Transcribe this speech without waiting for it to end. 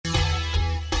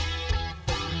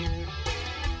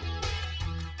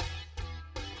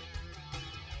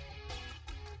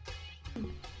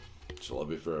She'll love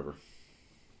you forever.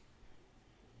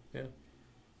 Yeah.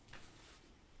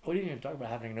 We didn't even talk about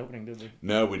having an opening, did we?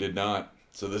 No, we did not.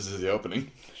 So this is the opening.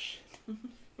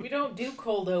 We don't do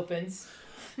cold opens.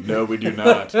 No, we do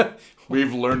not.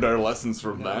 We've learned our lessons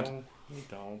from that. No, we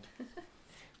don't.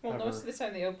 Well, Ever. most of the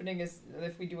time the opening is,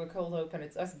 if we do a cold open,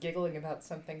 it's us giggling about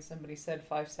something somebody said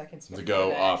 5 seconds before go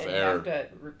that, off and air. You have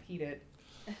to repeat it.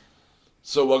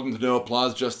 So welcome to No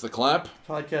Applause, Just the Clap.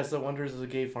 Podcast that wonders is a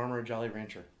gay farmer or Jolly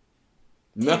Rancher.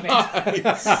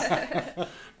 Nice.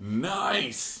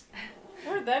 Nice.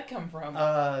 Where did that come from?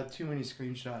 Too many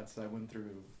screenshots I went through.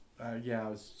 I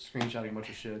was screenshotting a bunch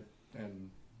of shit, and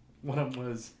one of them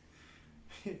was,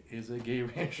 is a gay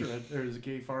rancher or is a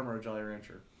gay farmer a Jolly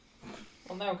Rancher?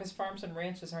 Well, no, because farms and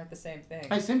ranches aren't the same thing.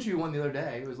 I sent you one the other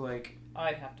day. It was like,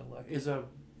 I'd have to look. is a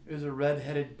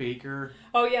red-headed baker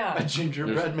Oh, a yeah.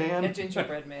 gingerbread man? A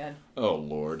gingerbread man. Oh,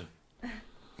 Lord.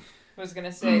 I was going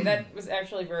to say, that was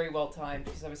actually very well timed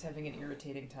because I was having an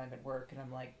irritating time at work, and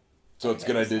I'm like, So it's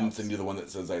okay, good I this didn't helps. send you the one that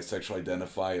says I sexually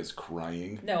identify as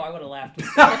crying. No, I would have laughed.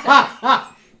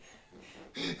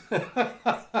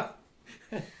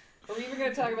 Are we even going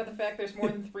to talk about the fact there's more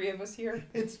than 3 of us here?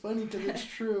 It's funny because it's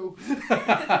true.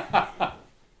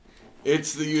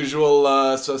 It's the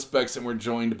usual suspects, and we're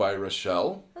joined by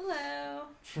Rochelle. Hello.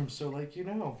 From So Like You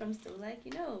Know. From Still Like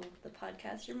You Know, the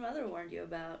podcast your mother warned you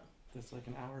about. That's like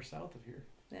an hour south of here.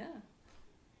 Yeah.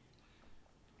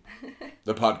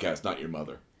 The podcast, not your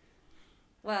mother.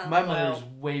 Well, My mother's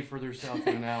way further south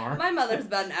than an hour. my mother's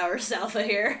about an hour south of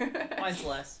here. Mine's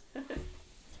less.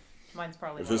 Mine's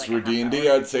probably If more this like were a half D&D,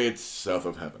 hour. I'd say it's south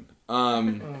of heaven.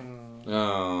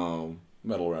 Oh,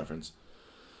 metal reference.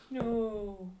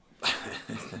 No.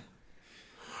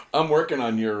 I'm working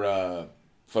on your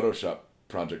Photoshop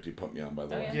project you put me on, by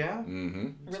the Oh, way. Yeah? Mm-hmm.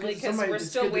 Really? Because we're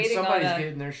still waiting on somebody's a...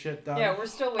 getting their shit done. Yeah, we're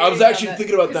still waiting I was actually on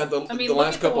thinking about that I mean, the look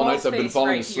last at the couple of wall nights I've been space falling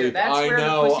right asleep. here. That's I where the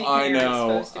know, pussy canary is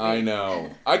supposed to be. I know.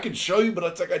 I could show you, but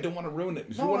it's like I don't want to ruin it.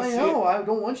 If you No, want to I see know. I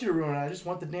don't want you to ruin it. I just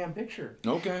want the damn picture. it.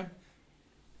 Okay.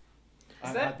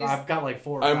 I've got like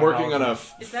 4 or I'm 5 working on a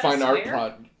dollars. Is that a fine art swear?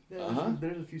 project. Yeah,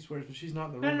 there's a few swears, but she's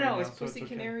not in the No, room no, right no. now, Is so pussy it's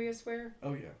okay. canary a swear?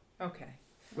 Oh, yeah. Okay.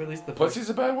 Or at least the Pussy's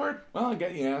a bad word? Well, I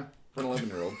get yeah. For an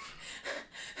 11-year-old.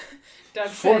 Doug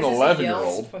For an says as he 11-year-old.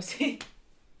 yells, Pussy.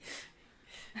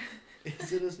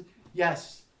 Is it a...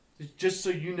 Yes. Just so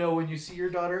you know, when you see your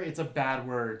daughter, it's a bad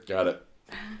word. Got it.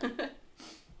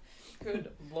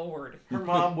 Good Lord. Her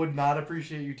mom would not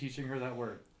appreciate you teaching her that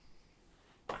word.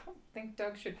 I don't think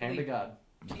Doug should Hand to really God.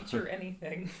 teach her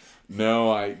anything.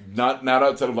 No, not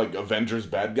outside of like Avengers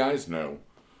bad guys. No.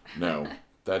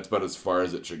 That's about as far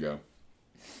as it should go.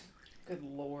 Good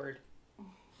Lord.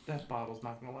 That bottle's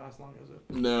not going to last long, is it?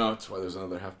 No, that's why there's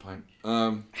another half pint.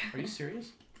 Are you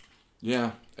serious?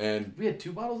 Yeah, and We had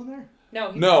 2 bottles in there?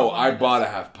 No, he no, bought one I of bought a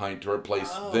those. half pint to replace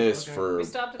Oh, this okay. for We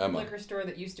stopped at the Emma. liquor store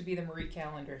that used to be the Marie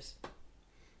Callender's.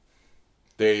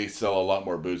 They sell a lot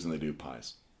more booze than they do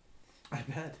pies. I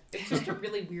bet. It's just a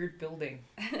really weird building.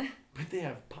 But they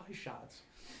have pie shots.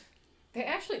 They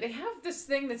have this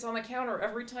thing that's on the counter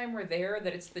every time we're there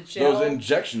that it's the gel. Those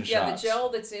injection Yeah, shots. the gel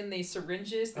that's in the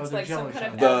syringes. That's the like some Jell-O kind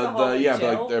of shots. The alcoholic yeah,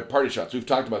 gel. but like they're party shots. We've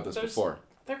talked about this Those- before.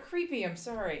 They're creepy. I'm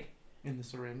sorry. In the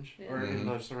syringe? Yeah. Or in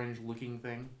Mhm. the syringe-looking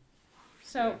thing?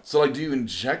 So So like, do you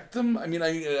inject them? I mean,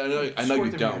 I know Squirt you them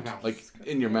in your don't. mouth. Like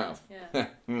in your mouth.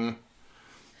 Yeah.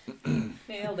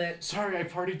 nailed it. Sorry, I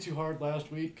partied too hard last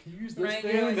week. Can you use this Right,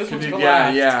 thing? yeah. This Could one's you-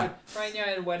 collapsed. yeah. Ryan, you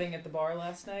had a wedding at the bar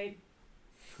last night.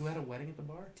 Who had a wedding at the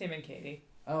bar? Tim and Katie.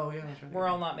 Oh, yeah. That's right. We're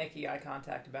all not making eye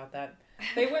contact about that.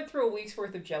 They went through a week's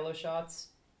worth of Jell-O shots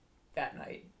that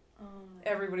night. Oh,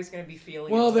 Everybody's gonna be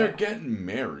feeling. Well, it they're tonight. getting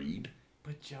married.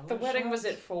 But Jell-O The wedding was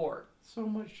shots? at 4. So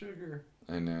much sugar.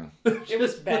 I know. It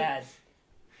was bad.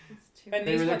 it's too And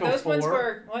They these were there till those ones 4?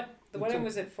 were what? The wedding Until-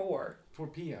 was at 4. 4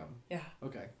 p.m. Yeah.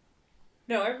 Okay.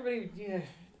 No,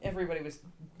 everybody was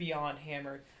beyond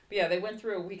hammered. But yeah, they went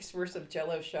through a week's worth of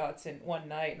Jell-O shots in one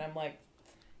night, and I'm like,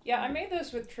 yeah, I made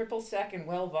those with triple sec and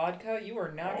well vodka. You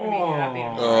are not going to be happy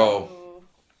tomorrow. Oh.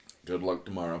 Good luck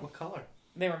tomorrow. What color?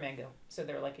 They were mango, so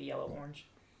they're like a yellow orange.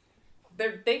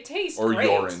 They taste Or great,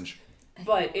 orange.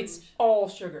 but it's all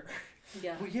sugar.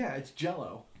 Yeah. Well, yeah, it's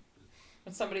Jell-O.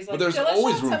 When somebody's But like, there's Jell-O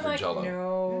always shots, room I'm for like, Jell-O.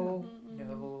 No.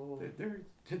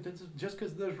 Just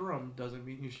because there's room doesn't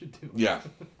mean you should do it. Yeah.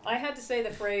 I had to say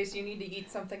the phrase, you need to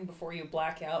eat something before you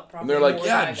black out. Probably And they're like, more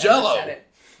yeah, than I've ever Jell-O. said it.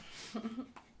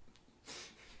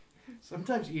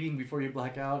 Sometimes eating before you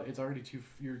black out, it's already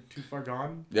you're too far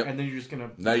gone. Yep. And then you're just gonna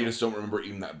Now you just don't remember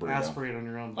eating that burrito. aspirate on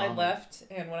your own. I vomit. left,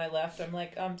 and when I left, I'm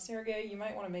like, Sergey, you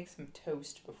might want to make some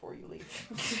toast before you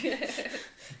leave.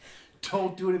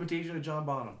 Don't do an imitation of John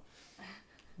Bonham.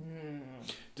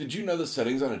 Did you know the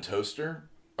settings on a toaster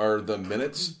are the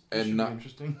minutes This should and be not?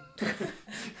 interesting.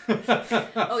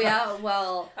 Oh yeah,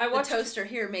 well, I watched- the toaster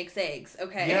here makes eggs.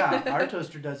 Okay. Yeah, our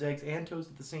toaster does eggs and toast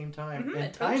at the same time, and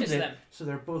It times poaches it them. so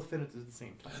they're both finished at the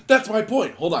same time. That's my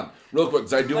point. Hold on, real quick,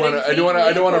 because I do But want in to. I do want to.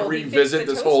 I do want to April, he fixed revisit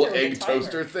the this whole toaster with a egg timer.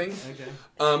 toaster thing.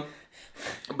 Okay.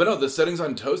 But no, the settings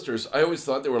on toasters. I always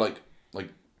thought they were like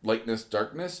lightness,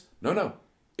 darkness. No,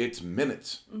 it's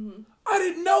minutes. Mm-hmm. I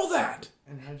didn't know that.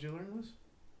 And how did you learn this?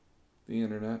 The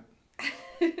internet.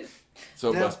 So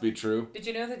it Yeah. must be true. Did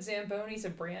you know that Zamboni's a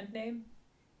brand name?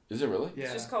 Is it really?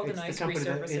 Yeah, just called an the ice company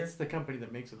that- resurfacer. It's the company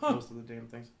that makes Huh. most of the damn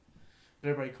things. But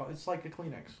everybody calls it's like a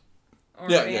Kleenex. Or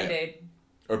Yeah, a yeah. Band-Aid?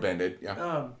 Or Band-Aid,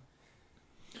 yeah.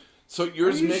 So Are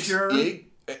yours you makes sure?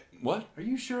 what? Are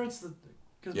you sure it's the?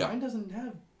 Because Yeah. mine doesn't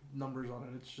have numbers on it.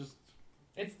 It's just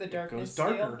It's the It darkness goes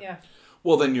darker. scale. Yeah.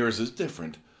 Well, then yours is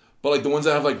different. But like the ones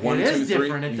that have like 1, It 2, is 3.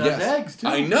 different. It does eggs, too.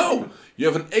 I know. You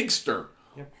have an eggster.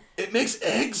 Yep. It makes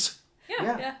eggs. Yeah.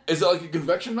 Yeah. Yeah. Is it like a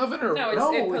convection oven or? No, it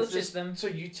it's poaches just, them. So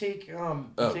you take Oh,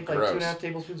 like gross. 2.5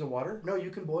 tablespoons of water. No, you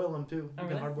can boil them too. You Oh, can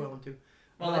really? hard boil them too.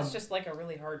 Well, it's just like a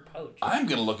really hard poach. I'm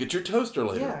gonna look at your toaster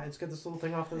later. Yeah, it's got this little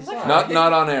thing off to the Look. side.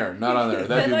 Not on air. Not on there.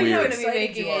 That'd be I like how weird. it's Excited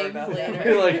making you are eggs about later.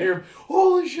 You're like, here,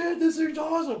 holy shit, this thing's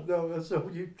awesome. No, so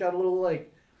you got a little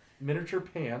like miniature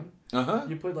pan. Uh huh.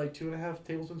 You put like 2.5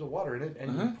 tablespoons of water in it,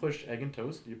 and you push egg and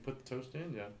toast. You put the toast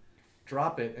in, you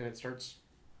drop it, and it starts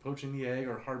poaching the egg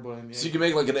or hard boiling the egg. So you can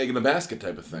make like an egg in a basket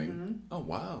type of thing. Mhm. Oh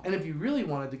wow. And if you really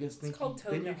wanted to get sneaky, called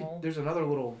toad then in you a hole. could, there's another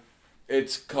little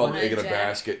It's called One-eyed egg in a Jack.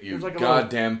 basket. You There's like a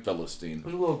goddamn Philistine.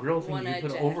 there's a little grill thing you One-eyed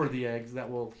put Jack. over the eggs that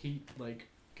will heat like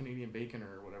Canadian bacon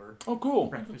or whatever. Oh cool.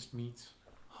 Breakfast meats.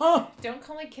 Huh? Don't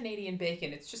call it Canadian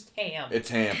bacon. It's just ham. It's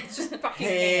ham. It's just fucking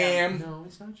ham. Ham. No,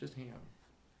 it's not just ham.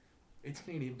 It's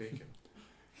Canadian bacon.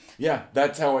 Yeah,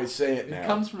 that's how I say it It now.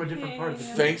 comes from a different part of the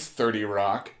Ham. pig. Thanks, 30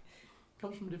 Rock.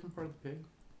 Comes from a different part of the pig.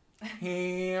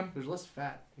 Ham. There's less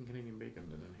fat in Canadian bacon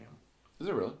than in ham. Is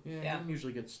it really? Yeah, Yeah. ham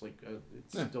usually gets like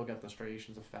it's Yeah. still got the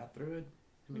striations of fat through it.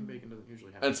 Canadian bacon doesn't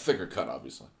usually have. And it's thicker cut,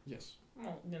 obviously. Yes.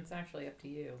 Well, it's actually up to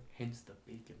you. Hence the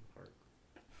bacon part.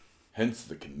 Hence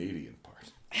the Canadian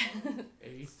part.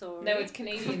 Eh? So No, it's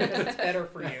Canadian because it's better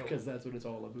for you. Because that's what it's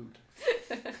all about.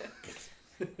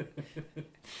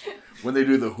 When they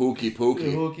do the hooky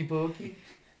pokey. Hokey pokey.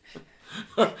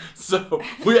 So,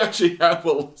 we actually have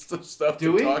a list of stuff Do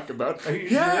to we? talk about. Are you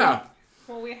Yeah,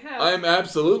 Well, we have. I'm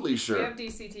absolutely We sure. have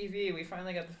DCTV. We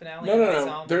finally got the finale. No, of no, Ice no.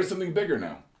 Zombie. There's something bigger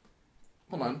now.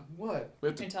 Hold on. What? We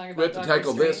have to, You're talking we have about to Doctor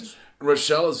tackle this. Strange?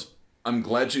 Rochelle is. I'm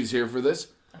glad she's here for this.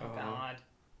 Oh Uh-huh.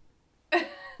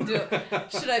 God.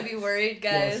 should I be worried,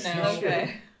 guys? Yes, No.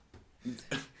 Okay.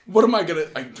 What am I gonna?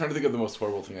 I'm trying to think of the most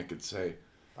horrible thing I could say.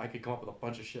 I could come up with a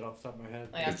bunch of shit off the top of my head.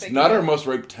 Yeah, I'm It's thinking not our of- most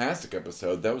rape-tastic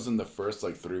episode. That was in the first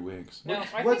 3 weeks. No,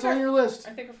 I What's think on your list?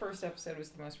 I think our first episode was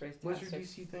the most racist. What's your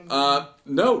DC thing?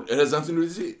 No, it has nothing to do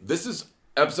with DC. This is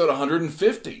episode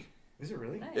 150. Is it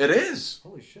really? Nice. It is.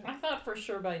 Holy shit. I thought for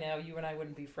sure by now you and I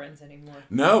wouldn't be friends anymore.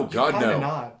 No, God Kinda no.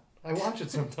 not. I watch it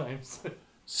sometimes.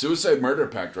 Suicide Murder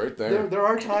Pact, right there. there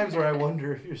are times where I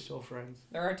wonder if you're still friends.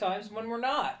 There are times when we're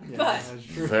not, Yeah, but that's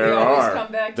true. There we always are.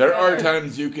 come back There are together.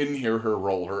 times you can hear her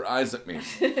roll her eyes at me.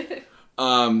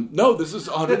 No, this is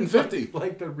 150.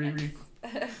 Like the Riri.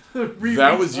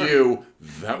 That was you.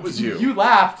 That was you. You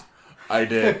laughed, I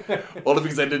did. Only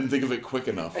because I didn't think of it quick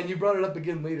enough. and you brought it up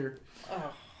again later.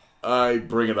 Oh, I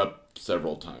bring it up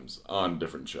several times on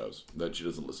different shows that she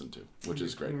doesn't listen to, which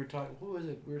is great. We were talking. What was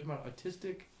it? We were talking about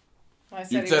autistic. I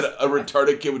You he said was- a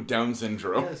retarded kid with Down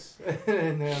syndrome. Yes.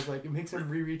 And then I was like, it makes him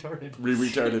retarded.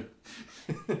 Retarded.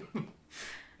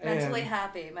 Mentally And-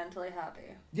 happy. Mentally happy.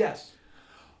 Yes.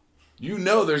 You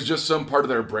know there's just some part of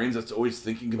their brains that's always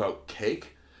thinking about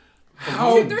cake. Dude,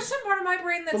 How? there's some part of my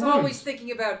brain that's Balloons. always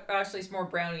thinking about actually it's more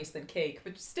brownies than cake,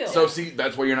 but still. So see,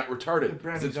 that's why you're not The retarded. 'Cause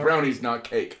brownies it's are brownies, not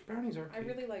cake. Brownies are. I cake.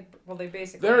 really like. Well, they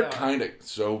basically They're are. kind of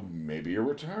so maybe you're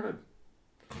retarded.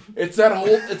 It's that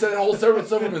whole Sarah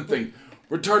Silverman thing.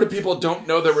 Retarded people don't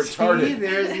know they're See, retarded.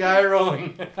 there's the eye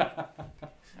rolling.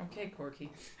 Okay,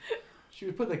 Corky. She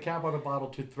was putting the cap on a bottle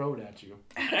to throw it at you.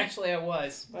 Actually, I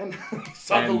was. I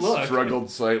saw the And look.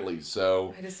 struggled slightly.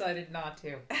 So I decided not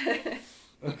to.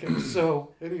 Okay, so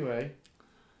anyway,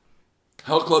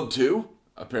 Hell Club 2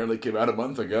 apparently came out a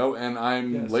month ago, and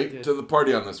I'm Yes, it late did. to the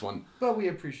party on this one. but we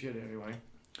appreciate it anyway.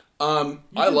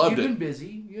 I loved You've it. been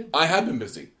busy. I have been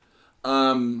busy.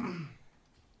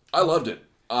 I loved it.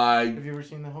 Have you ever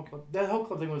seen the Hulk Club? That Hulk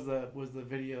Club thing was the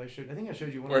video I showed. I think I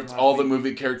showed you one. Where of it's them all last the week. movie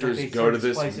That characters they go to started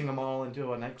this. splicing them all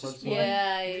into a nightclub scene.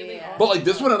 Yeah, Really yeah. But like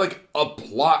this one had like a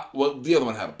plot. Well, the other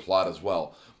one had a plot as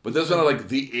well. But this one, like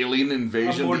the alien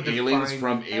invasion, more the aliens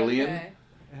defined- from Alien. Okay.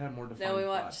 It had more defined No, we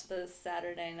plot. watched the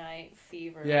Saturday Night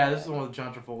Fever. Yeah, this is the one with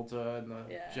John Travolta and the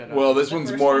Yeah. Jedi. Well, this The one's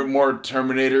first more one? more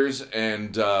Terminators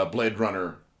and Blade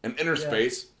Runner and Inner Yeah.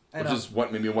 Space, And which is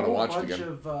what made me want to watch it a bunch again.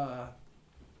 of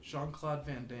Jean-Claude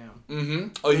Van Damme. Mm-hmm.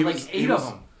 Oh, he Like was. 8 He of was.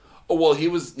 them. Oh well, he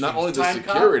was not only the Time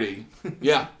Cop? security.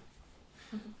 Yeah.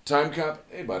 Time Cop.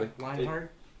 Hey, buddy. Lionheart.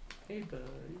 Hey,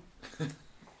 buddy.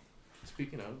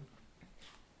 Speaking of,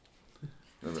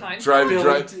 Time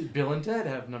Drive. Bill and Ted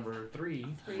have number 3.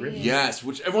 Three. Yes,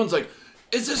 which everyone's like,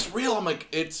 is this real? I'm like,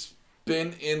 it's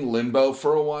been in limbo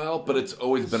for a while, but it's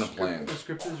always been a plan. The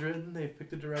script is written. They've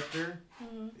picked a director.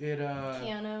 Mhm. It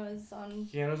Piano is on.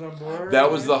 Keanu's on board.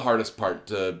 That was the hardest part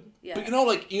to. Yeah. But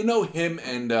him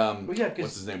and Well, yeah, 'cause-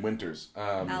 what's his name? Winters.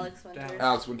 Alex Winter.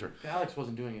 Alex Winter. Alex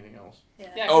wasn't doing anything else. Yeah.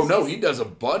 Yeah. Oh no, 'cause he does a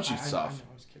bunch I of know, stuff.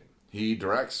 I was kidding. He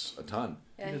directs a ton.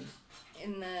 Yeah, He does-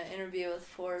 in the interview with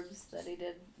Forbes that he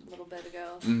did a little bit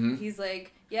ago, Mhm. he's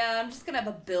like, "Yeah, I'm just gonna have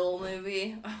a Bill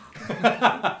movie."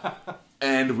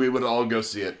 And we would all go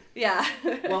see it. Yeah.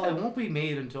 Well, it won't be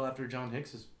made until after John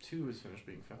Hicks' 2 is finished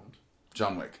being filmed.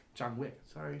 John Wick. John Wick,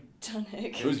 sorry. John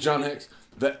Hick. Who's John Hicks?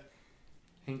 That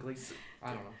Hinckley.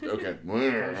 I don't know. okay.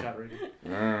 Probably shot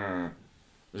ready.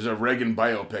 There's a Reagan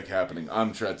biopic happening.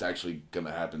 I'm sure it's actually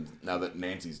gonna happen now that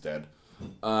Nancy's dead.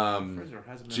 Fraser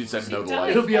hasn't been She said no to died. life.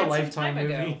 It'll be a Some Lifetime time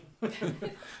ago.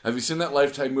 movie. Have you seen that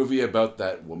Lifetime movie about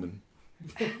that woman?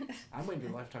 I'm waiting for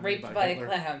a Lifetime Raped movie by a Hitler.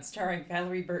 Clown, starring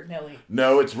Valerie Bertinelli.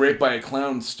 No, it's Raped by a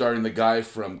Clown, starring the guy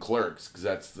from Clerks, because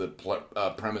that's the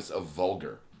premise of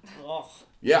Vulgar. Ugh.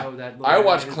 Yeah, Oh, that little I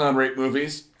watch animated- clown rape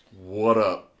movies. What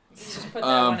up? Just put that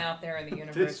Um, one out there in the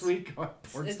universe. This week on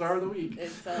Porn It's- Star of the Week.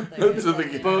 It's out there. This It's is on the-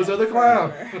 the Bozo the internet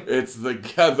Clown. forever. It's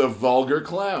the Vulgar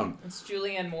Clown. It's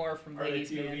Julianne Moore from Are they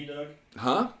Ladies POV, Man. Doug?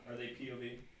 Huh? Are they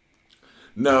POV?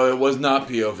 No, it was not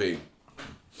POV.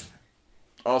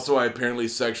 Also, I apparently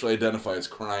sexually identify as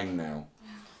crying now.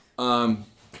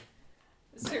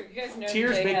 So you guys know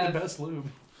Tears they make have, the best lube.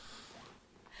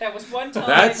 That was one time,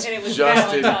 That's and it was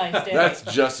just in. Valentine's Day. That's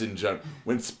just in general.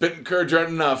 When spit and courage aren't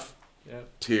enough,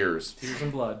 Yep. tears. Tears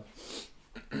and blood.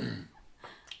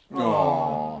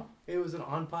 Aww. It was an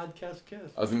on-podcast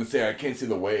kiss. I was gonna say I can't see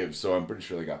the waves, so I'm pretty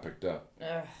sure they got picked up.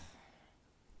 Ugh.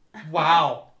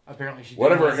 Wow. Apparently she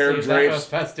Whatever didn't hair save that drapes. as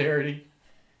posterity.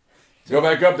 Go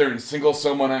back up there and single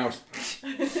someone out.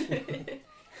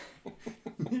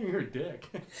 You're a dick.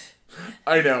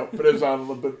 I know, but it's on a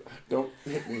little bit. Don't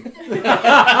hit me. Don't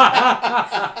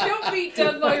beat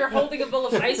Doug while you're holding a bowl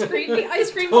of ice cream. The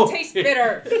ice cream will taste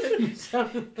bitter. You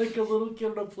sounded like a little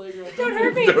kid on a playground. Don't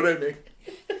hurt me. Don't hit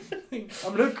me.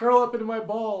 I'm gonna curl up into my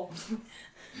ball.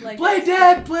 Like Play ice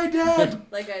dead! Play dead!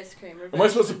 Like ice cream. Am I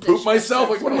supposed to poop myself?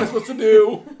 Like, what am I supposed to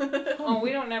do? Oh,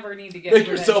 we don't never need to get Make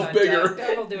to that yourself time, bigger. Doug.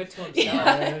 Doug will do it to himself.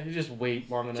 Yeah, you just wait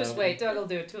long enough. Just wait. Doug will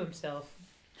do it to himself.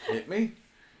 Hit me?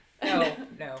 No,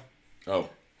 no. Oh.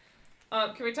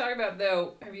 Can we talk about,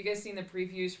 though, have you guys seen the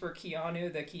previews for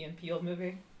Keanu, the Key and Peele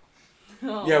movie?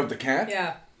 Oh. Yeah, with the cat?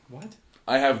 Yeah. What?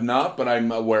 I have not, but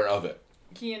I'm aware of it.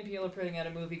 Key and Peele are putting out a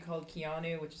movie called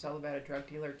Keanu, which is all about a drug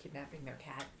dealer kidnapping their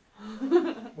cat.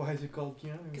 Why is it called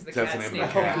Keanu? Because the That's the cat's name named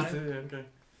of the cat. Keanu.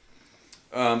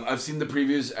 Okay. I've seen the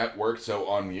previews at work, so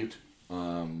on mute.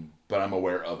 But I'm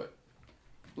aware of it.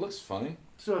 Looks funny.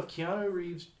 So if Keanu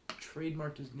Reeves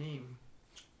trademarked his name,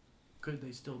 could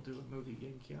they still do a movie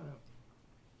in Keanu?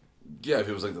 Yeah, if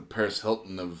it was like the Paris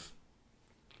Hilton of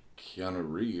Keanu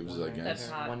Reeves, I guess. That's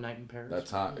hot. One Night in Paris. That's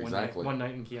hot, exactly. One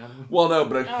night in Keanu. Well, no,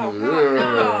 but I. Oh,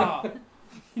 God, no.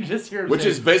 You just hear him Which say,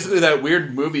 is basically that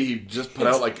weird movie he just put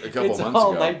out like a couple it's months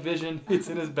all ago. night vision. It's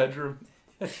in his bedroom.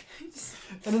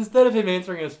 And instead of him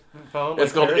answering his phone,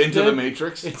 It's like called Paris Into did, the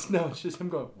Matrix. It's just him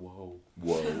going, whoa.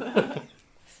 Whoa.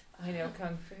 I know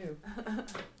Kung Fu.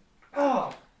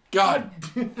 Oh, God.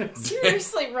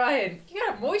 Seriously, Ryan, you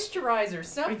gotta moisturize or I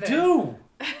something. do.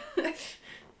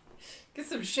 Get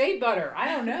some shea butter. I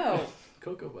don't know.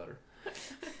 Cocoa butter.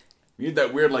 You need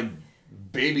that weird, like,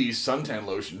 baby suntan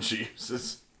lotion she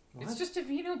uses. What? It's just a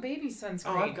Vino baby sunscreen.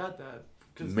 Oh, I've got that.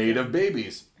 'Cause- Made of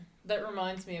babies. That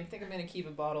reminds me, I think I'm gonna keep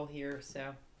a bottle here,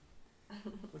 so.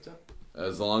 What's up?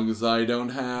 As long as I don't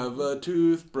have a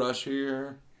toothbrush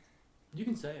here. You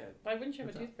can say it. Why wouldn't you have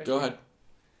a What's up? toothbrush? Go ahead.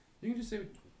 You can just say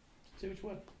which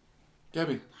one.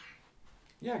 Gabby.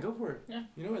 Yeah, go for it. Yeah.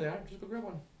 You know where they are. Just go grab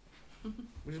one.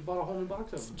 We just bought a whole new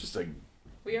box of them. Just a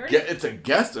We already. it's a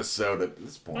guest episode at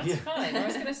this point. That's fine. I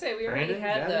was gonna say we already Brandon,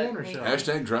 had Gavin, or the. Sean?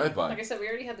 Hashtag drive-by. Like I said, we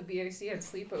already had the BIC and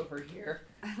sleepover here.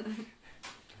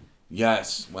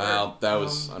 Yes. Well, that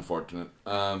was unfortunate.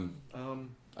 Um,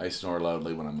 I snore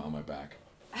loudly when I'm on my back.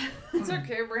 It's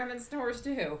okay. Brandon snores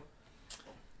too.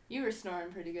 You were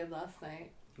snoring pretty good last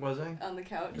night Was I? on the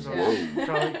couch. Because I Yeah. was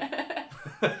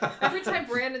probably... Every time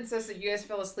Brandon says that you guys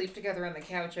fell asleep together on the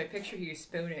couch, I picture you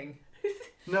spooning.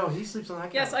 No, he sleeps on that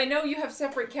couch. Yes, I know you have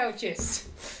separate couches.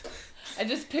 I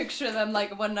just picture them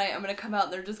like one night I'm gonna come out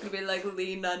and they're just gonna be like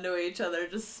leaned onto each other,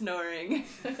 just snoring.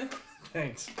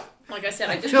 Thanks. Like I said,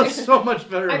 I I just feel so much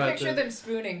better I about picture this. them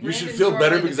spooning. You should Brandon's feel better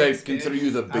normally the because I big spoon. consider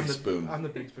you the I'm big the- spoon. I'm the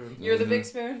big spoon. You're the big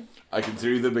spoon? I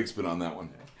consider you the big spoon on that one.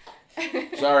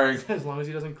 Sorry. As long as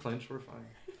he doesn't clench, we're fine.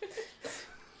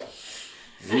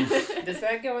 Does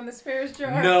that go in the spares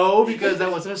jar? No, because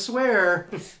that wasn't a swear.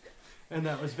 And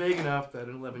that was vague enough that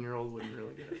an 11-year-old wouldn't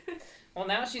really get it. Well,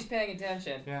 now she's paying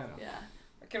attention. Yeah, I know. Yeah.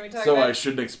 Can we talk So about... I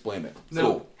shouldn't explain it. No.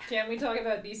 Cool. Can we talk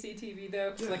about DC TV,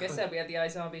 though? Because like I said, we had the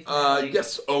iZombie finale.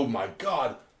 Yes. Oh my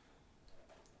god.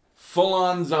 Full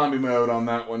on zombie mode on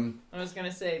that one. I was going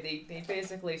to say, they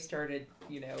basically started,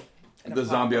 an The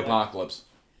zombie apocalypse.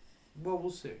 Well,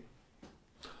 we'll see.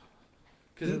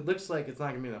 Because it looks like it's not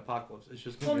going to be an apocalypse. It's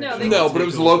just Well, going to no, be a they- No, but it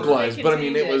was takeover. localized. They But I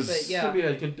mean, it contained it, was. but yeah.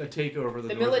 It's going to be a takeover of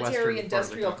The northwestern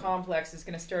military-industrial part of the country. complex is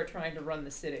going to start trying to run the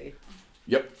city.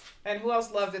 Yep. And who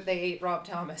else loved that they ate Rob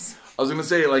Thomas? I was gonna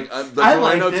say like the I one I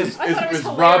liked noticed it. is, I thought it was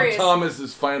Rob hilarious. Thomas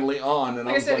is finally on, and Like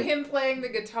I I was said, like, him playing the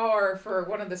guitar for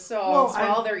one of the songs Well,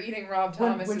 while they're eating Rob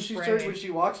Thomas's when she brain. starts, when she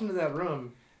walks into that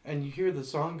room and you hear the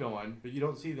song going, but you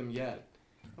don't see them yet.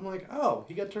 I'm like, oh,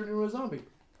 he got turned into a zombie.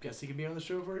 Guess he can be on the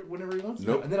show for whenever he wants to.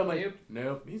 Nope. And then I'm like, Nope.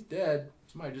 nope, he's dead.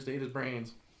 Somebody just ate his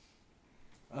brains.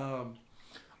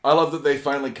 I love that they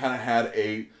finally kind of had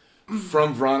a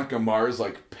from Veronica Mars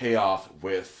like payoff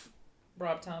with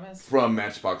Rob Thomas. from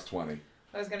Matchbox 20.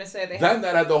 I was gonna say they That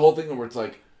had the whole thing where it's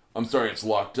like, I'm sorry, it's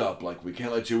locked up. Like we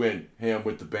can't let you in. Hey, I'm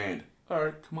with the band. All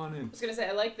right, come on in. I was gonna say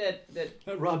I like that.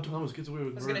 That Rob Thomas gets away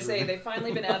with I was murder. gonna say they've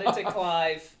finally been added to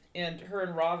Clive, and her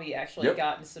and Ravi actually Yep.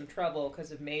 got into some trouble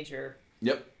because of Major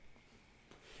Yep.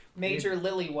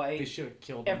 Lily They White should have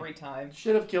killed him. every time.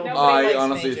 Should have killed him. Nobody I likes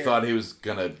honestly Major. thought he was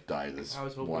gonna die this I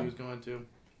was hoping one. he was going to.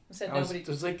 I said I was, nobody. it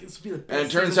was like, this would be the best And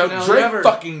it turns season out finale Drake ever.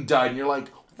 fucking died, and you're like,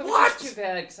 I thought what? it was too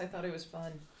bad because I thought it was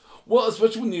fun. Well,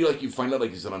 especially when you find out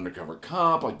he's an undercover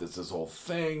cop, like this whole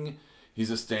thing. He's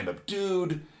a stand-up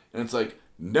dude, and it's like,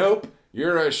 nope,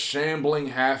 you're a shambling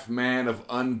half man of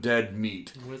undead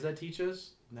meat. What does that teach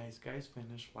us? Nice guys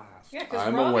finish last. Yeah, because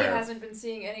I'm Ravi aware. hasn't been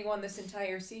seeing anyone this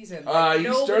entire season. You Nobody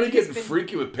started has getting been...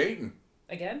 freaky with Peyton.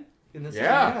 Again? In this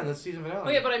Yeah. season, in the season finale. Oh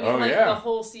yeah, but I mean, Oh, like yeah. the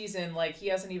whole season, like he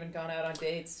hasn't even gone out on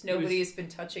dates. Nobody was- has been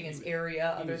touching his he-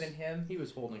 area he other was- than him. He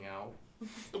was holding out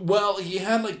Well, he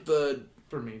had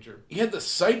for Major. he had the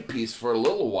side piece for a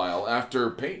little while after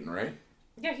Peyton, right?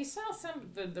 Yeah, he saw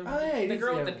the Oh, yeah, he the did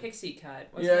girl see with the it. pixie cut.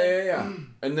 Yeah, Wasn't it? yeah.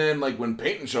 And then when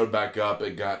Peyton showed back up,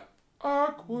 it got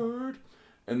awkward.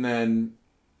 And then,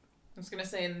 I was gonna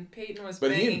say, and Peyton was.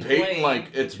 but he banging and Peyton, Blade,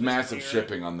 it's which was massive weird.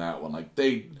 shipping on that one.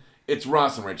 It's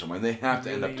Ross and Rachel, man. They have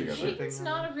to end up Really together. shipping. Peyton's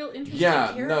not a real interesting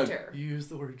Yeah, no. character. You use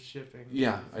the word shipping.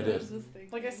 Yeah, I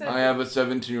did. Like I said, I have a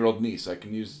 17-year-old niece. I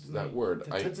can use that word.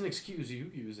 That doesn't excuse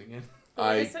you using it.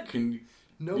 I I said- can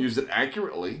Nope. use it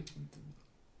accurately.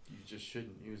 You just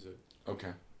shouldn't use it.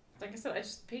 Okay. like I said,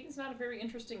 Peyton's not a very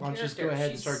interesting Why don't you character. just go ahead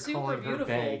and She's start super calling her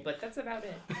beautiful, Bae? but that's about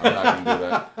it. I'm not going to do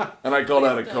that. And I called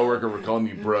out a Please coworker for calling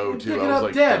me bro, too. Pick I it was up,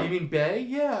 like, Deb. no, You mean Bay?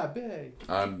 Yeah, Bay.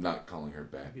 I'm not calling her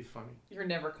back. That'd be funny. You're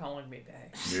never calling me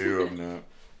Bae. No, I'm not.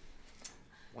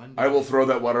 One day. I will throw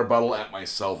that water bottle at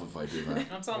myself if I do that.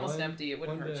 It's almost One- empty. It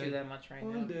wouldn't one hurt day. you that much right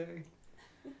One now. day.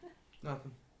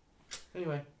 Nothing.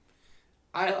 Anyway,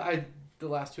 I the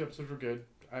last 2 episodes were good.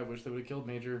 I wish they would have killed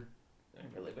Major. I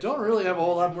really wish Don't I really could have a kill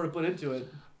whole lot Major. more to put into it.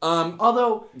 Um,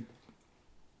 Although,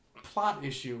 plot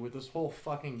issue with this whole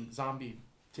fucking zombie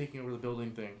taking over the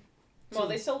building thing. Well,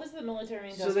 they sold it to the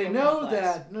military So they industrial know complex.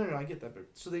 that. No, I get that. But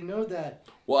so they know that.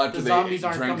 well, after The they zombies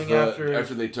aren't drank coming after-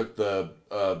 after they took the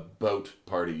boat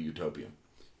party Utopia.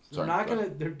 They're Sorry, not go gonna.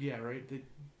 They're, yeah, right. They,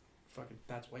 fucking.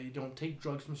 That's why you don't take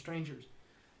drugs from strangers.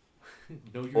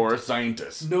 know your Or a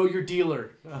scientist. know your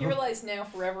dealer. You realize now,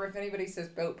 forever, if anybody says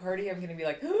boat party, I'm gonna be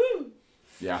like,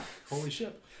 Yeah. Holy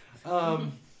shit.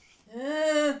 don't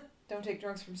take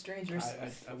drugs from strangers.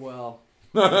 Well,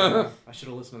 I should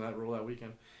have listened to that rule that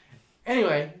weekend.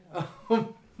 Anyway,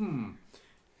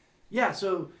 yeah.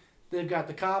 So they've got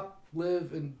the cop,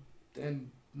 Liv,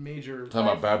 and Major.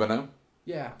 Talking about Babineau?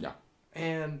 Yeah. Yeah.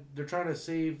 And they're trying to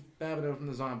save Babineau from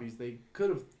the zombies. They could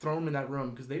have thrown him in that room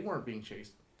because they weren't being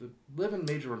chased. The Liv and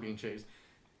Major were being chased.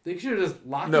 They should have just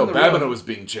locked No, him in the Babineau room. was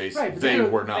being chased. Right, but they they were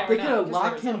were- not. They They were could have not, 'cause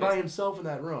locked they were him by zombies. himself in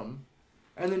that room,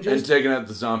 and then And just taking out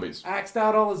the zombies. axed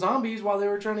out all the zombies while they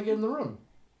were trying to get in the room.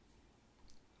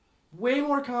 way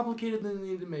more complicated than they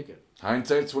needed to make it.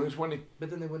 Hindsight's 2020. But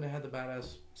then they wouldn't have had the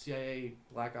badass CIA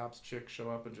Black Ops chick show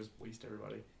up and just waste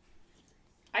everybody.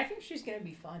 I think she's gonna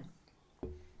be fun.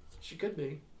 She could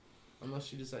be. Unless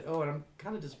she decides, oh, and I'm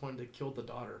kind of disappointed they killed the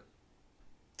daughter.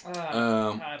 God,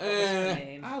 what was her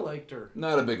name? I liked her.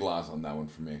 Not a big loss on that one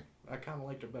for me. I kind of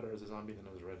liked her better as a zombie than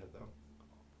as a redhead,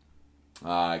 though.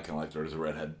 I kind of liked her as a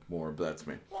redhead more, but that's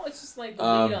me. Well, it's just like the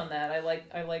lead on that. I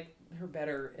like her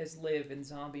better as Liv in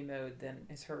zombie mode than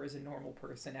as her as a normal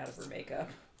person out of her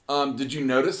makeup. Did you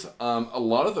notice a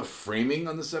lot of the framing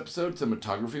on this episode,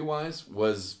 cinematography-wise,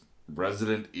 was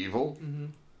Resident Evil? Mm-hmm.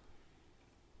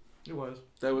 It was.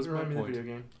 That was It my reminded me of point. the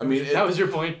video game. I mean, that was your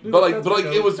point. But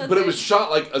That's it was, That's but it it. was shot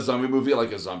like a zombie movie,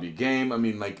 like a zombie game. I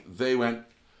mean, like they went,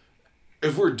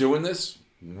 if we're doing this,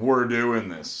 we're doing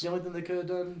this. The only thing they could have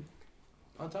done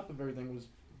on top of everything was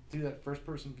do that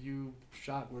first-person view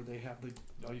shot where they have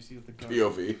all you see is the gun.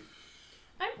 POV.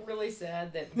 I'm really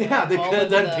sad that Yeah, they all could have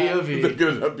of done the- POV. They're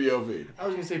good at POV. I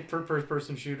was gonna say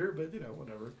first-person shooter, but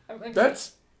whatever.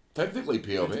 That's technically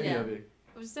POV. It's Yeah. POV.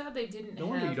 I'm sad they didn't No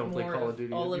wonder you have don't play more Call of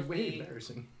Duty. all It'd of be way the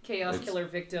embarrassing. Chaos It's Killer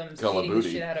victims Call of beating the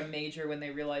Duty. shit out of Major when they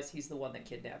realize he's the one that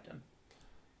kidnapped him.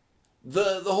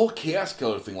 The whole Chaos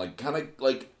Killer thing, like kind of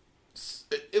like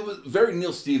it was very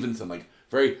Neil Stevenson, like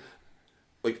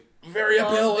very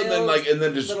uphill, and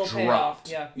then just little dropped.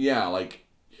 payoff, yeah. Like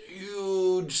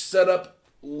huge setup,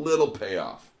 little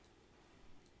payoff.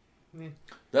 Yeah.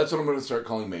 That's what I'm going to start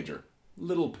calling Major.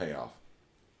 Little payoff.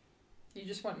 You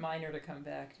just want Minor to come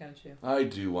back, don't you? I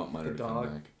do want Minor The to come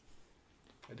dog. back.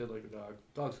 I did like the dog.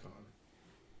 Dog's gone.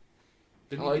 I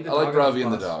Didn't like he beat the dog Ravi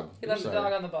on and the bus? dog. He I'm left the sorry.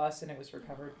 dog on the bus and it was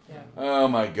recovered. Yeah. Oh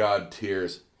my God,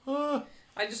 tears. Ah.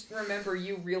 I just remember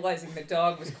you realizing the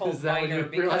dog was called Is that when Minor you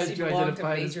because realized he you belonged to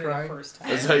identified as Major the crying? first time.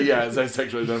 As I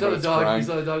sexually You saw identified the as dog. crying. You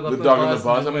saw the dog left The dog on the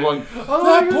bus. and I'm just going, went, "Oh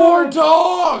that my poor God."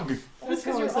 dog! That's because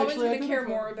how I you're always sexually going to care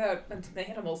identify. more about the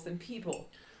animals than people.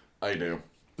 I do.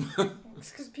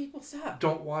 It's because people suck.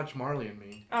 Don't watch Marley and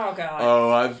Me. Oh, God.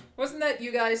 Oh, Wasn't that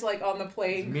you guys, like, on the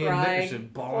plane Me and crying? Nickerson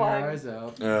bawling crying? our eyes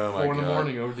out. Oh my 4 in the God.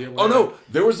 morning over the Oh Atlantic. no,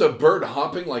 there was a bird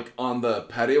hopping like on the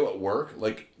patio at work,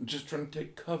 like just trying to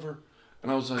take cover.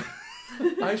 And I was like,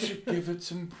 I should give it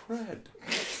some bread.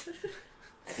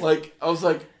 Like, I was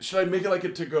like, should I make it like a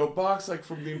to-go box, like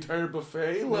from the entire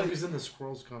buffet? Like, Like, then the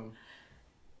squirrels come,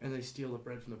 and they steal the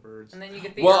bread from the birds. And then you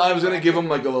get the well, I was gonna give him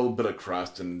like a little bit of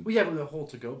crust and. We have the whole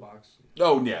to-go box.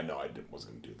 Oh yeah, no,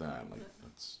 wasn't gonna do that. Like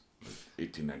that's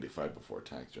 $18.95 before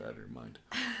tax. You're out of your mind.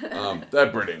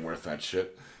 That bird ain't worth that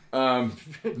shit.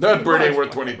 That bird ain't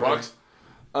worth $20.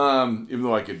 Even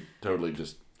though I could totally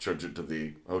just charge it to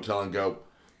the hotel and go,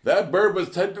 that bird was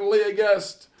technically a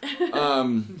guest.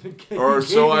 Or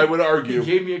so I would He argue.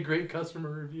 gave me a great customer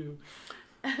review.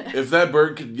 If that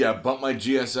bird could, bump my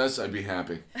GSS, I'd be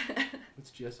happy.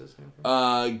 What's GSS stand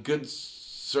for? Good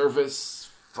service.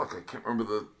 Fuck, I can't remember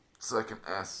the second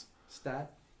S.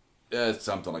 Stat. Yeah, it's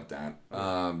something like that.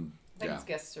 I think Yeah. it's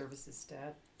guest services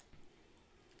stat.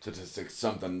 Statistics,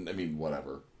 something. I mean,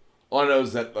 whatever. All I know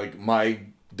is that like my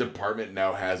department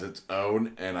now has its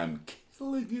own, and I'm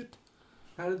killing it.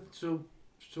 How did so?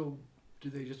 Do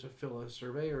they just fill a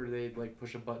survey, or do they like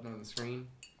push a button on the screen?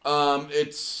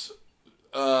 It's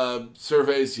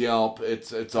surveys, Yelp.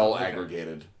 It's all Okay.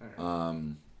 aggregated. All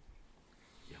right.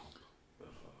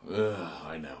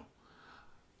 I know.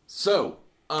 So,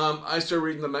 I started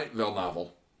reading the Night Vale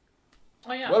novel.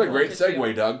 Oh, yeah. What a I great loved it, too.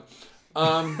 segue, Doug.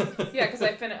 Yeah,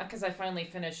 because I finally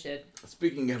finished it.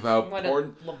 Speaking of how What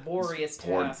porn, a laborious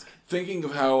porn. task. Thinking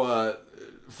of how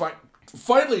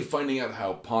finally finding out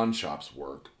how pawn shops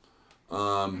work.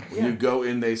 When you go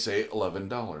in, they say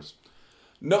 $11.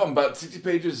 No, I'm about 60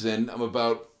 pages in. I'm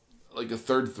about like a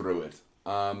third through it.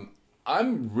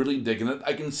 I'm really digging it.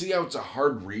 I can see how it's a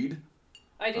hard read.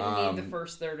 I didn't need the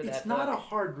first third of that It's not a book.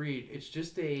 hard read. It's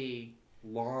just a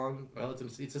long. Well,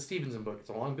 it's a Stevenson book. It's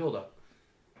a long build up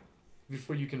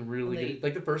before you can really get it.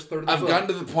 Like the first third of the I've book. gotten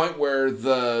to the point where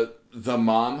the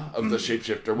mom of the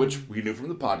shapeshifter, which we knew from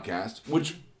the podcast,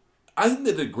 which I think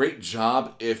they did a great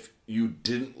job if you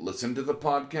didn't listen to the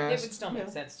podcast. It would still make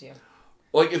sense to you.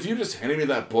 Like, if you just handed me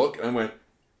that book and I went,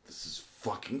 this is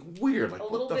fucking weird. Like, A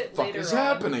what little the bit fuck later is on.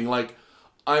 happening? Like,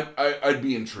 I'd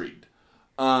be intrigued.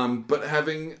 But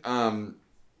having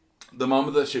the mom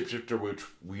of the shapeshifter, which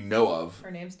we know of, Her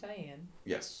name's Diane.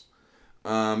 yes.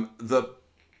 The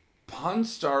Pawn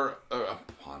Star, the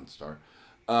Pawn shop.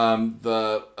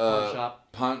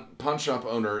 pawn shop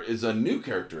owner is a new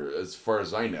character, as far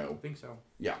as I know. I think so.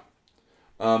 Yeah.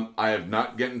 I have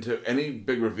not gotten to any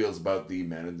big reveals about the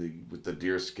man with the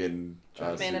deer skin.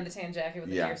 Man suit. in the tan jacket with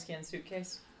the Yeah. deerskin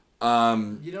suitcase.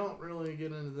 You don't really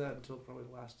get into that until probably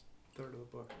the last third of the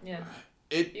book. Yeah.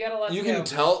 It You gotta let you go. can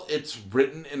tell it's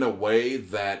written in a way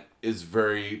that is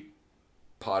very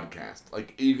podcast.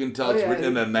 Like you can tell Oh, it's yeah, written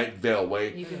in a Night Vale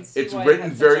way. You can see It's why I written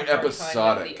had such very a hard time with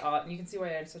episodic. you can see why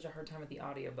I had such a hard time with the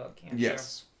audiobook, can't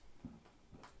Yes.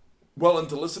 Well, and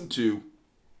to listen to, you?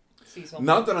 Cecil.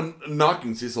 not that I'm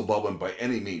knocking Cecil Baldwin by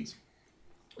any means,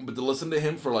 but to listen to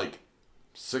him for like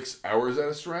 6 hours at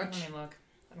a stretch, Let me look.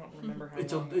 I don't remember how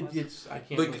It's long it was. it's I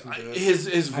can't like listen to it.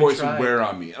 his I voice would tried. wear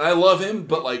on me, and I love him,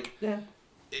 but like Yeah.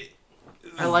 it-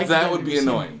 I like that it would be was him-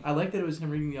 annoying. I like that it was him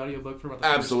reading the audiobook for about the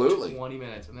Absolutely. first 20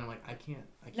 minutes, and then I'm like, I can't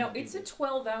No, do it's a this.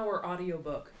 12-hour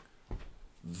audiobook.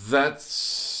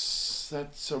 That's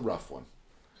a rough one.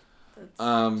 That's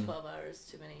 12 hours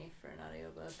too many for an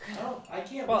audiobook. Oh, I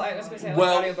can't. Well, I was going to say I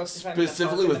Well, like audiobooks if I'm in the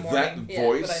specifically park in with the that morning. Yeah,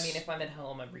 voice, But I mean, if I'm at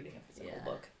home, I'm reading a physical Yeah.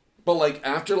 book. but like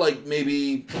after like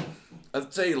maybe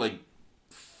I'd say like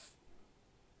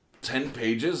 10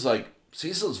 pages, like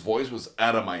Cecil's voice was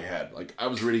out of my head. Like I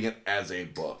was reading it as a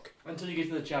book. Until you get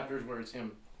to the chapters where it's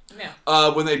him. Yeah.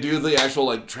 When they do the actual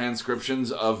like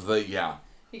transcriptions of the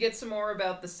You get some more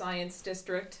about the science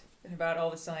district and about all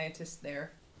the scientists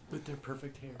there. With their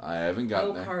perfect hair. I haven't gotten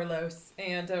Oh, there. Carlos.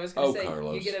 And I was going Oh, to say,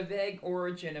 Carlos. you get a vague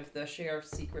origin of the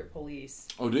sheriff's secret police.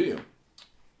 Oh, do you?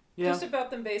 Yeah. Just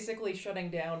about them basically shutting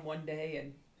down one day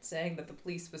and saying that the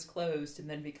police was closed and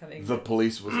then becoming The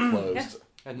police was closed.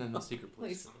 Yeah. And then the secret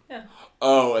police. police. Yeah.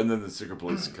 Oh, and then the secret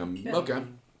police come. Yeah. Okay,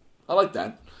 I like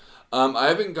that. I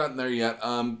haven't gotten there yet.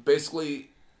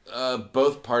 Basically,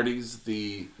 both parties,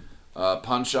 the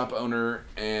pawn shop owner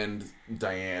and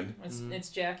Diane. It's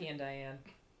Jackie and Diane.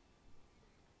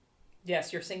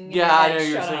 Yes, you're singing. in Yeah, your I head, know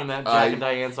you're shut singing up. that Jack and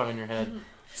Diane song in your head.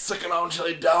 Sucking on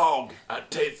chili dog. I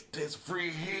taste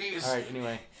free he's. Alright,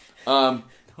 anyway. Um,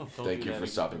 Don't thank do you that for again.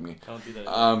 stopping me. Don't do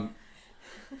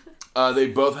that. They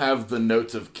both have the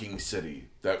notes of King City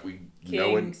that we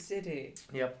know. King City.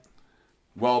 Yep.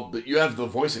 Well, but you have the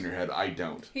voice in your head. I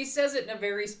don't. He says it in a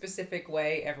very specific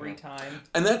way every time.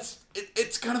 And that's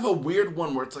it's kind of a weird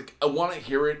one where it's like I want to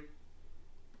hear it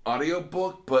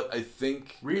audiobook, but I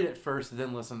think Read it first,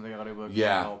 then listen to the audiobook.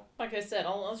 Yeah. Help. Like I said,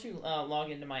 I'll let you log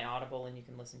into my Audible and you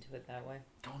can listen to it that way.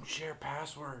 Don't share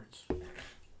passwords.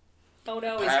 Oh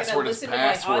no, he's Password gonna is listen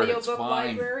password, to my it's audiobook fine.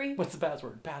 library. What's the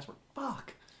password? Password.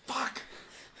 Fuck. fuck.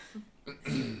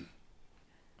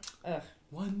 Ugh.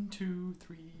 1, 2,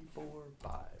 3, 4,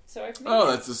 5. So I've made Oh,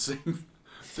 that's the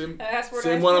same password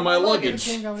same I one put on my in luggage.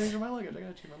 Change combination of my luggage. I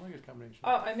gotta change my luggage combination.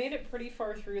 I made it pretty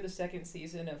far through the second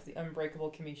season of the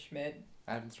Unbreakable Kimmy Schmidt.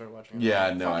 I haven't started watching it.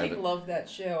 Yeah, no, I Fucking haven't. love that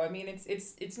show. I mean,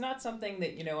 it's not something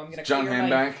that I'm gonna. John clear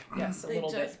Hanback. Yes, a They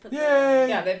little just bit. put Yay! that.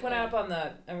 Yeah, they put up on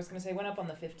the. I was gonna say went up on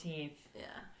the 15th. Yeah.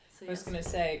 So I was gonna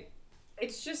say,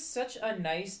 it's just such a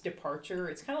nice departure.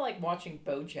 It's kind of like watching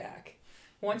BoJack.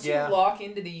 Once Yeah. you lock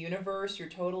into the universe, you're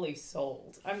totally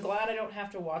sold. I'm glad I don't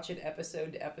have to watch it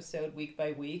episode to episode, week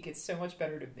by week. It's so much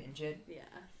better to binge it Yeah.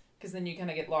 because then you kind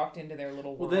of get locked into their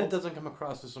little Well, world. then it doesn't come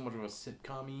across as so much of a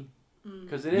sitcom-y. Mm.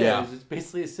 Because it is. Yeah. It's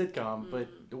basically a sitcom, but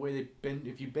the way they binge,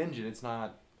 if you binge it, it's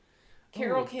not.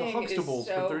 Carol oh, King the is Huxtables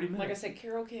so for 30 minutes. like I said,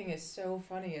 Carol King is so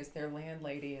funny as their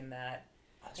landlady in that,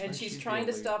 That's and right, she's trying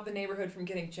to lovely. stop the neighborhood from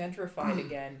getting gentrified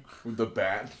again. With the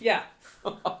bat. Yeah.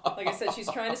 Like I said,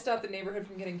 she's trying to stop the neighborhood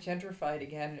from getting gentrified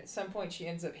again, and at some point she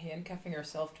ends up handcuffing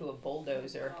herself to a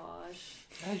bulldozer. Gosh.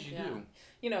 As you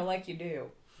Yeah. do. Like you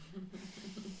do.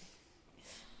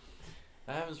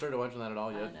 I haven't started watching that at all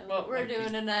I yet. know Well, what we're like doing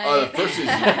these- tonight. Oh, the first season.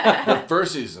 The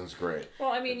first season's great.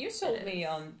 Well, I mean, you sold me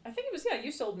on. I think it was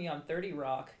you sold me on 30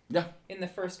 Rock. Yeah. In the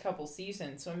first couple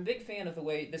seasons, so I'm a big fan of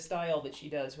the style that she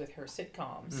does with her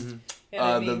sitcoms. Mhm. And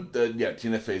I mean,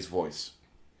 Tina Fey's voice,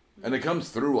 and it comes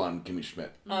through on Kimmy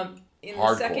Schmidt. in Hardcore.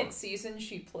 the second season,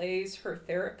 she plays her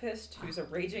therapist, who's a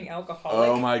raging alcoholic.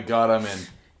 Oh my god, I'm in.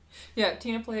 Yeah,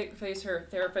 Tina plays her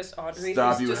therapist Audrey.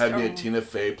 Stop! who's You just had me a- at Tina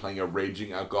Fey playing a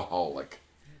raging alcoholic.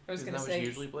 I was Isn't gonna that what say she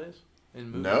usually plays? In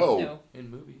movies? No. no. In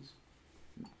movies.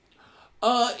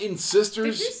 In Did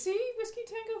Sisters, you see Whiskey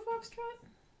Tango Foxtrot?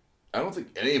 I don't think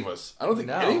any of us. I don't think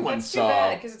No. anyone That's too saw.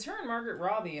 bad because it's her and Margaret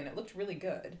Robbie, and it looked really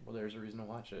good. Well, there's a reason to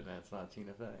watch it, and it's not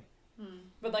Tina Fey.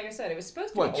 But like I said, it was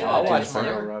supposed to What, be Tina good. I'll I watch just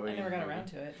Margot never, Robbie I never in got the around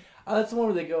to it. That's the one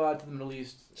where they go out to the Middle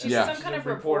East. She's Yeah. some She's kind a of in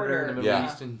the reporter. Middle Yeah.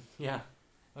 East, and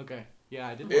okay, yeah,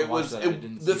 I didn't It watch was that. I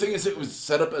didn't the see thing is it was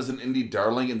set up as an indie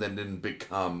darling and then didn't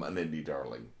become an indie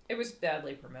darling. It was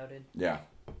badly promoted, Yeah,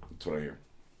 that's what I hear.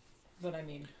 but I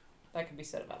mean, that could be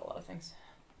said about a lot of things.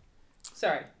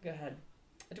 Sorry, go ahead.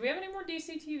 Do we have any more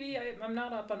DC TV? I'm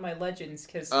not up on my Legends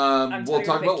because I'm We'll tired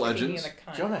talk of it about kicking me Legends. in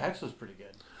the cunt. Jonah Hex was pretty good.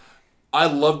 I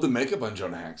love the makeup on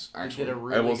Jonah Hex. Actually, did a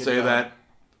really I will good say job. that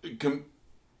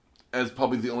as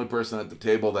probably the only person at the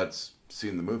table that's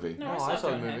seen the movie. No, No, I I saw saw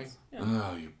the John movie. Hanks. Yeah.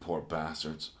 Oh, you poor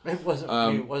bastards. It wasn't.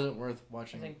 It wasn't worth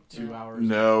watching I think- 2 no. hours.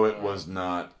 No, of, it was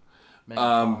not. Megan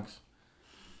Fox.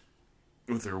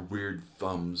 With their weird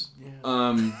thumbs.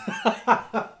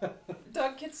 Yeah.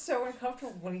 Doug gets so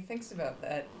uncomfortable when he thinks about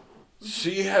that.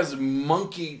 She has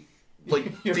monkey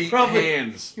like You're feet probably-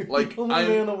 hands. You're Like the only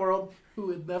man in I'm the world who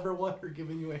would never want her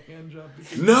giving you a hand job.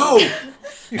 Because no,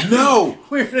 no.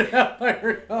 weirded out by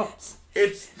her house.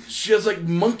 She has like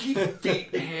monkey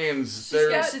feet hands. She's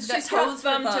got She's got toes for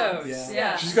thumb thumbs. toes.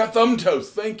 Yeah. She's got thumb toes.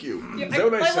 Thank you. Yeah, Is that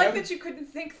what I said? like that you couldn't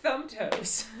think thumb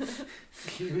toes.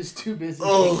 He was too busy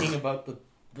Ugh. thinking about the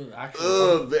actual.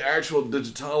 Ugh, the actual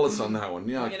digitalis on that one.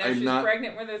 Yeah, You know, I'm she's not.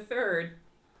 pregnant with her third.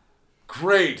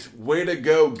 Great. Way to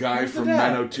go, guy Who's the from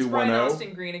dad? It's Brian 90210.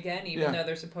 Austin Green again, even Yeah. though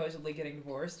they're supposedly getting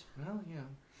divorced. Well, yeah.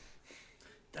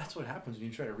 That's what happens when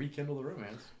you try to rekindle the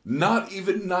romance. Not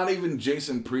even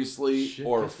Jason Priestley Shit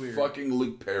or gets weird. fucking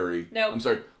Luke Perry. No. I'm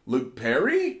sorry, Luke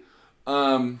Perry?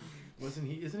 Isn't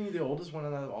he the oldest one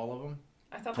out of all of them?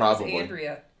 I thought that Probably. was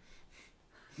Andrea.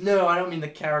 No, I don't mean the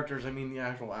characters. I mean the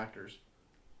actual actors.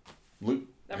 Luke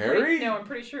Perry? I'm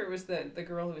pretty sure it was the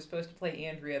girl who was supposed to play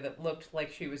Andrea that looked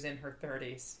like she was in her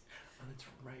 30s. Oh, that's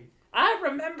right. I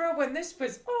remember when this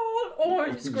was all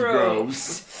orange Orange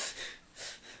groves.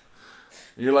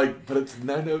 You're like, but it's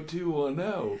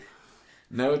 90210.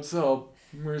 Now it's all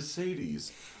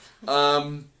Mercedes.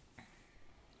 Anyway,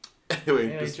 Hey,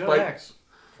 Jonah despite Hex.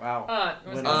 Wow. I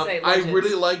was gonna say, I Legends.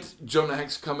 really liked Jonah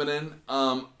Hex coming in.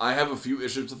 I have a few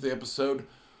issues with the episode.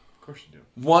 Of course you do.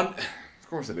 One, of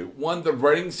course I do. One, the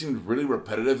writing seemed really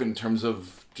repetitive in terms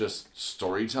of just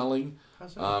storytelling.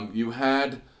 How's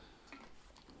that?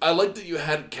 I like that you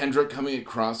had Kendra coming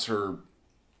across her,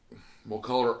 we'll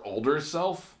call her older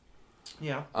self.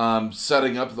 Yeah.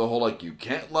 Setting up the whole, like, you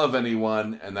can't love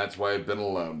anyone, and that's why I've been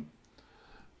alone.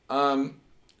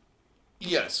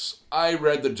 Yes, I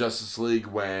read the Justice League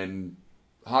when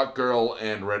Hawkgirl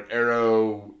and Red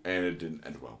Arrow, and it didn't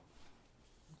end well.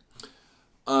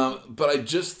 But I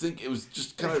just think it was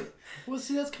just kind of Well,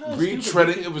 see, that's kind of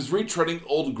retreading. It was retreading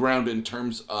old ground in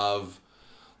terms of,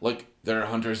 like, there are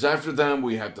hunters after them.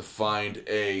 We have to find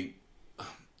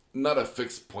not a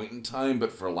fixed point in time,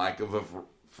 but for lack of a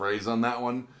phrase on that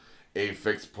one, a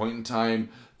fixed point in time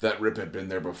that Rip had been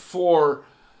there before.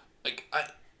 Like,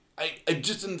 I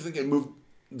just didn't think it moved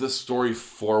the story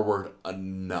forward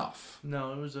enough.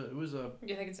 No, it was a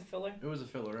You think it's a filler?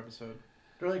 filler episode.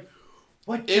 They're like,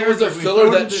 what? It was a character we filler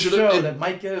throw that into the should've- show it- that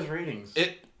might get us ratings.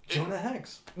 It Jonah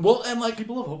Hex. well, and like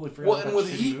People have hopefully forgotten. well, and that with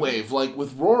shitty movie. Heatwave, like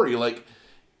with Rory, like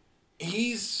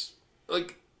he's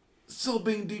like still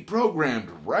being deprogrammed,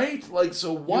 right? Like,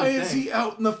 so why would is think. he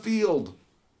out in the field?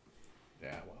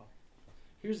 Yeah, well,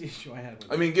 here's the issue I had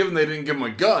with I mean, given they didn't give him a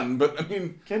gun, but I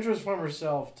mean, Kendra's former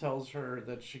self tells her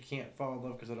that she can't fall in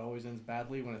love because it always ends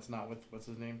badly when it's not with what's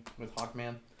his name, with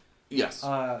Hawkman. yes.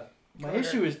 My Carter.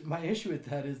 issue with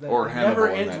that is that Or it Hannibal never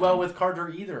in ends that well one. with Carter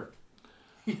either.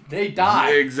 They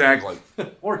die, Exactly.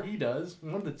 or he does,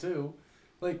 one of the two.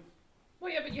 Like,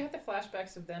 Well, yeah, but you had the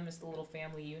flashbacks of them as the little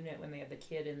family unit when they had the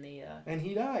kid in the. and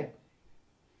he died.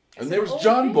 And there was old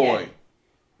John man. Boy.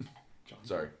 John.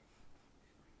 Sorry.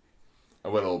 I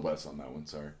went Old West on that one,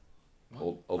 sorry.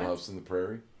 Old What? House in the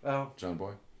Prairie, Oh, John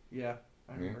Boy. yeah,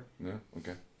 I Yeah, remember. yeah,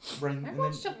 okay. Running, I and then,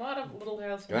 watched a lot of Little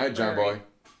House on Good night, the John Prairie. Boy.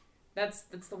 That's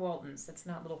the Waltons. That's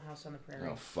not Little House on the Prairie.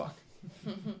 Oh, fuck.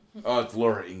 Oh, it's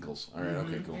Laura Ingalls. Alright,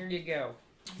 okay, cool. There you go.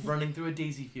 running through a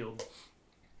daisy field.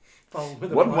 Followed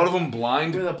with a Wasn't one blind- of them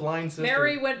blind? with a blind sister.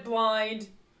 Mary went blind.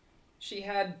 She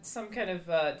had some kind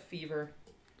of fever.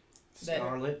 that-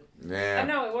 Scarlet. Yeah.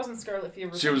 No, it wasn't scarlet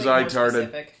fever. She was something more eye-tarded.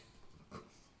 specific.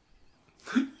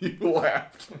 You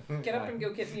laughed. Get up and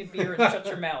go get me a beer and shut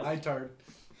your mouth. iTard.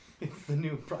 It's the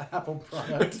new Apple It's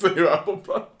product. the new Apple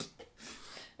product.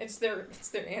 It's their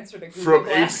answer to Google From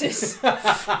Glasses.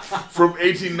 From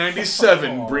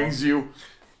 1897 Aw. brings you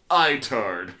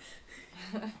iTard.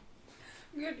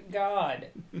 Good God.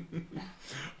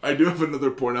 I do have another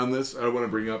point on this I want to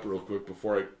bring up real quick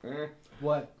before I...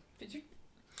 What? Did you?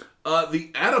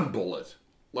 The atom bullet.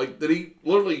 Like, that he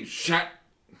literally shot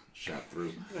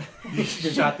through. You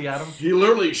shot the atom? He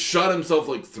literally shot himself,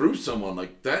 like, through someone.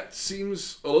 Like, that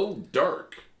seems a little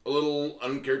dark. A little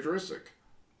uncharacteristic.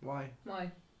 Why?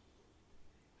 Why?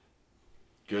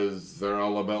 Because they're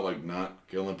all about, like, not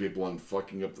killing people and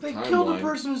fucking up the They timeline. killed a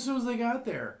person as soon as they got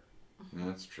there. Yeah,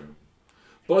 that's true.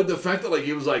 But like, the fact that, like,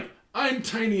 he was like, I'm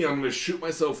tiny, I'm going to shoot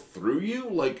myself through you,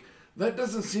 like, that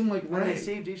doesn't seem like When right. they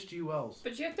saved H.G. Wells.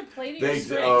 But you have to play to your They,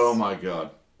 strengths. oh my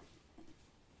god.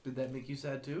 Did that make you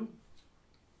sad too?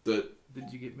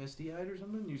 Did you get misty-eyed or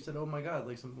something? You said, "Oh my God!"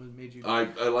 Like something made you. I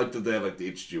like that they had like the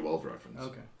H.G. Wells reference.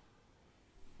 Okay.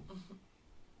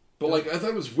 But like I thought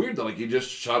it was weird that like he just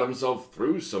shot himself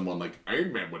through someone. Like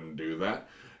Iron Man wouldn't do that.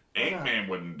 Ant-Man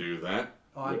wouldn't do that.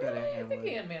 Oh, I bet I Ant-Man think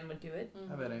would. Ant-Man would do it.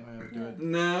 I bet Ant-Man would do it.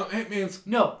 No, Ant-Man's.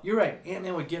 No, you're right.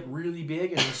 Ant-Man would get really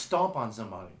big and then stomp on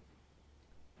somebody.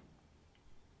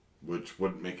 Which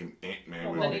wouldn't make him Ant-Man.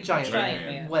 Well, would then make he'd him be Giant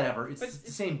Man. Whatever. It's But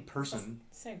the same person.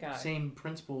 Same guy. Same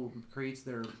principle creates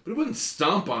their. But it wouldn't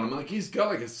stomp on him. Like he's got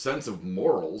like a sense of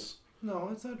morals. No,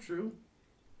 that's not true.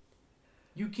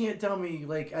 You can't tell me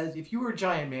like if you were a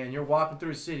giant man, you're walking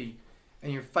through a city,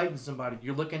 and you're fighting somebody.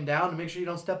 You're looking down to make sure you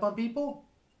don't step on people.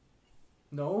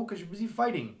 No, because you're busy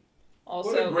fighting. Also,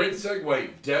 What a great segue.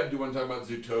 Deb, do you want to talk about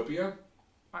Zootopia?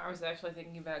 I was actually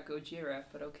thinking about Gojira,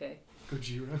 but okay.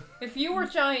 Gojira. If you were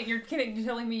giant, you're kidding. You're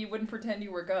telling me you wouldn't pretend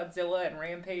you were Godzilla and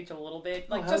Rampage a little bit,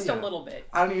 like hell just yeah. a little bit.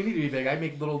 I don't even need to be big. I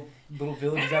make little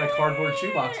villages out of cardboard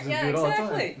shoeboxes and Yeah, do it all the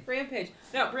exactly. time. Rampage.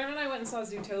 No, Brandon and I went and saw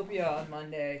Zootopia on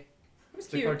Monday. It was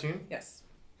It's a cute. cartoon. Yes,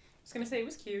 I was gonna say it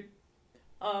was cute.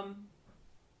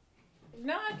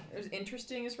 Not as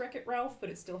interesting as Wreck-It Ralph, but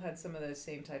it still had some of the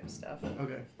same type of stuff.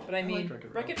 Okay. But I mean, liked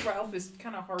Wreck-It Wreck-It Ralph is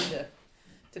kind of hard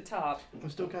to top. I'm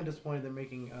still kind of disappointed they're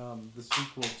making the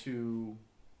sequel to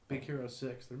Big Hero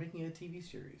 6. They're making it a TV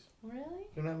series. Really?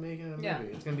 They're not making it a movie. Yeah.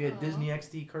 It's going to be a Aw. Disney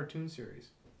XD cartoon series.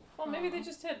 Well, maybe they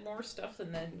just had more stuff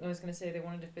than I was going to say they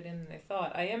wanted to fit in than they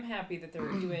thought. I am happy that they're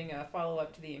doing a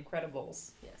follow-up to The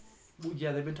Incredibles. Yes. Well,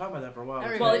 yeah, they've been talking about that for a while.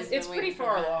 Everybody- Well, Everybody's it's been pretty waiting for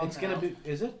far that. along It's going now. to be...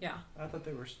 Is it? Yeah. I thought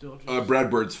they were still just... Brad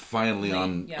Bird's finally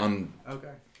on. Yeah. on Okay.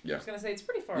 I was going to say it's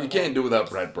pretty far You along. can't do without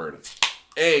Brad Bird.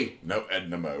 A, no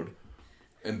Edna mode.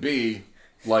 And B,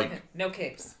 like, No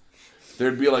capes.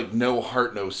 there'd be like no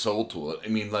heart, no soul to it. I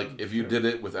mean, like, if you did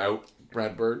it without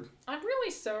Brad Bird. I'm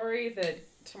really sorry that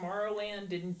Tomorrowland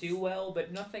didn't do well,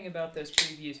 but nothing about those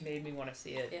previews made me want to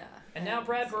see it. Yeah. And now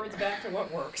Brad Bird's back to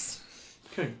what works.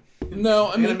 Good. No,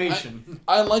 I mean, Animation.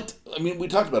 I liked, I mean, we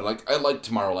talked about it. Like, I liked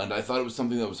Tomorrowland. I thought it was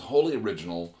something that was wholly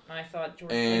original. I thought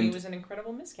George And- Clooney was an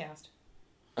incredible miscast.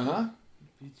 Uh-huh.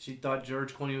 She thought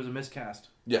George Clooney was a miscast.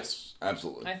 Yes,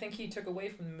 absolutely. I think he took away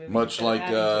from the movie. Much instead of like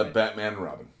adding to it. Batman and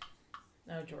Robin.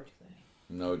 No, George Clooney.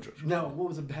 No, George. No, what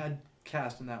was a bad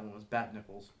cast in that one was Bat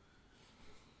Nipples.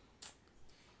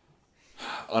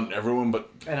 On everyone but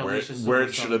And where Alicia it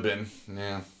Silverstone. should have been.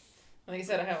 Yeah. Like I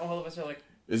said, all of us are like,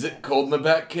 Is it cold in the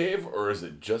Batcave or is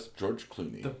it just George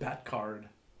Clooney? The Bat Card.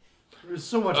 There's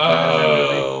so much bad in that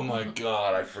movie. Oh my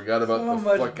god, I forgot about So the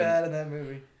much fucking bad in that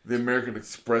movie. the American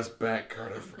Express bat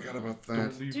card. I forgot about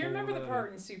that. do you remember the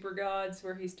part in Super Gods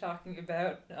where he's talking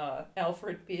about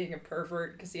Alfred being a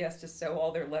pervert because he has to sew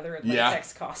all their leather and Yeah.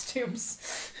 latex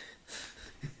costumes?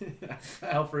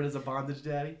 Alfred is a bondage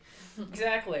daddy.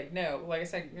 Exactly. No, like I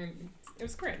said, it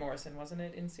was Grant Morrison, wasn't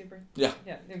it, in Super? Yeah.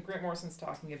 Yeah, and Grant Morrison's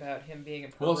talking about him being a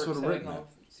pervert. Who else would've sewing written all it? of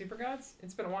Super Gods?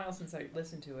 It's been a while since I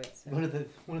listened to it. So. One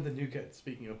of the new guys.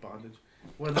 Speaking of bondage,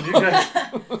 one of the new guys.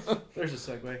 There's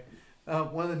a segue.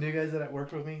 One of the new guys that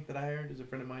worked with me that I hired is a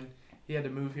friend of mine. He had to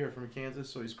move here from Kansas,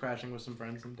 so he's crashing with some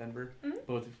friends in Denver. Mhm.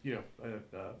 Both,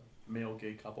 a male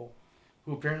gay couple,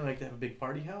 who apparently like to have a big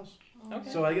party house. Okay.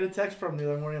 So I get a text from him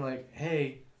the other morning like,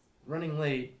 "Hey, running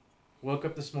late. Woke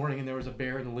up this morning and there was a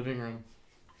bear in the living room."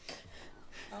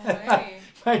 Oh, hey.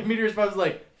 My immediate response was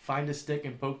like, "Find a stick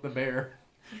and poke the bear."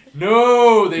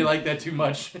 No, they like that too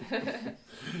much.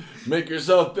 Make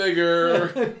yourself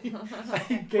bigger.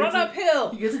 Run uphill!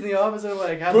 He gets in the office and I'm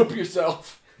like, Poop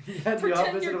yourself. He had the Pretend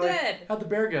office you're and I'm like, dead. how'd the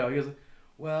bear go? He goes,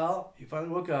 well, he finally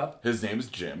woke up, His name is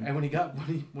Jim. and when he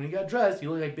got dressed, he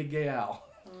looked like Big Gay Al.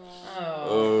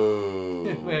 Oh.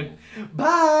 He Oh. went,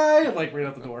 bye, and like right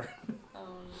out the door. Oh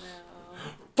no.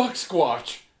 Fuck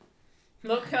Squatch.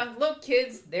 Look,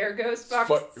 kids, there goes Fox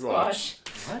Fuck Squash.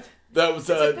 What? That was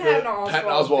It's a the Patton Patton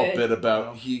Oswalt Oswalt bit. bit about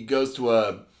Oh. he goes to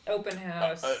a Open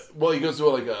house. well, he goes to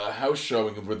like a house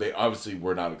showing where they obviously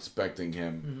were not expecting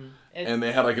him, It- and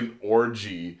they had like an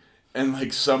orgy, and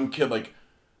like some kid like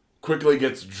quickly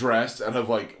gets dressed out of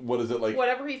like what is it like?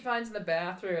 Whatever he finds in the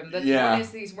bathroom. The Yeah. one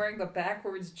is that he's wearing the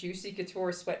backwards Juicy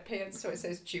Couture sweatpants, so it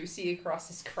says Juicy across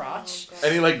his crotch. Oh, God.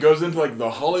 And he like goes into like the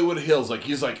Hollywood Hills, like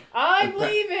he's like I'm Pa-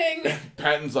 leaving!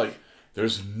 Patton's like,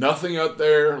 there's nothing out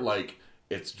there, like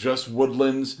it's just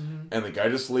woodlands, Mm-hmm. and the guy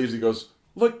just leaves. He goes,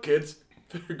 look, kids,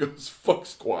 there goes Fuck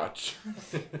Squatch.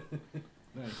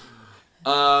 Nice.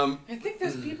 I think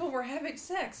those people were having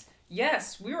sex.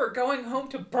 Yes, we were going home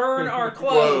to burn our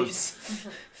clothes.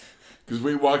 Because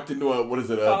we walked into a what is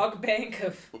it? A Fog bank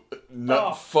of...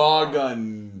 Oh. fog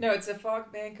on. No, it's a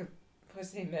fog bank of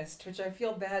pussy mist, which I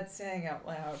feel bad saying out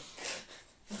loud.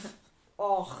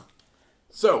 Oh.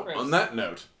 So, Gross. on that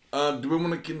note, do we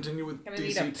want to continue with Gonna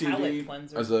need a palate DCTV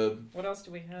cleanser. as a What else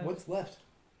do we have? What's left?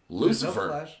 Lucifer? No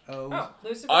Flash. Oh, Oh,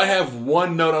 Lucifer. I have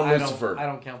one note on I Lucifer.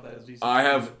 don't count that as DC. I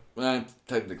have,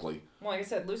 technically. Well, like I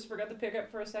said, Lucifer got the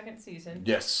pickup for a second season.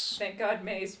 Yes. Thank God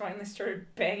Maze finally started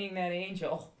banging that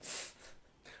angel.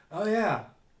 Oh yeah,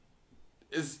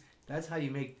 Is that's how you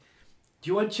make. Do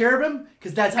you want cherubim?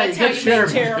 Because that's how That's you how get you make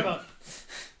cherubim. cherubim.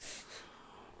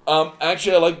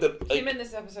 Actually, I like that. Him Like, in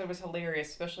this episode was hilarious,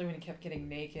 especially when he kept getting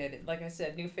naked. Like I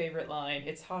said, new favorite line: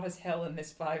 "It's hot as hell in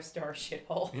this 5-star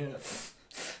shithole." Yeah.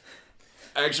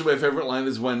 actually, my favorite line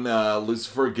is when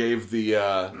Lucifer gave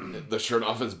the shirt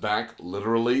off his back,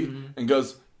 literally, and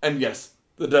goes, "And yes,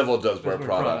 the devil does wear wear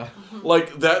Prada."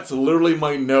 Like, that's literally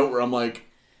my note where I'm like,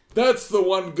 that's the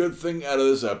one good thing out of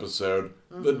this episode.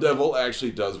 The devil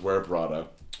actually does wear Prada.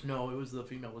 No, it was the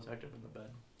female detective in the bed.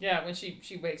 Yeah, when she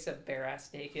wakes up bare ass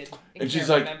naked And she's can't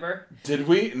like- remember. Did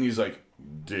we? And he's like,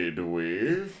 did we?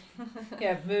 You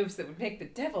have moves that would make the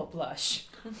devil blush.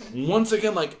 Once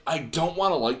again, like, I don't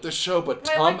want to like this show, but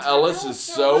I Tom like Tom Ellis Ellis is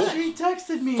so so much. She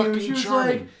texted me and fucking she was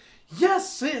charming. like,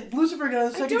 "Yes, Lucifer got a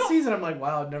I second don't- season." I'm like,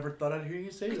 "Wow, I never thought I'd hear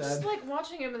you say I that." just like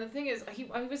watching him, and the thing is, he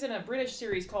was in a British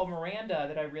series called Miranda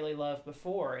that I really loved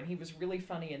before, and he was really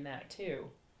funny in that too.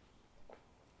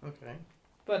 Okay.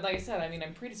 But like I said, I mean,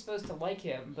 I'm predisposed to like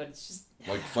him, but it's just,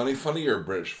 like funny or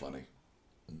British funny.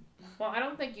 well, I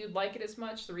don't think you'd like it as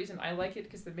much. The reason I like it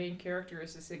because the main character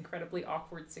is this incredibly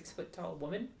awkward 6-foot-tall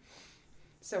woman.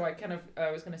 So I kind of, I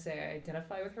was gonna say I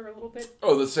identify with her a little bit.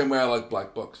 Oh, the same way I like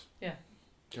Black Books. Yeah.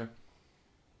 Okay.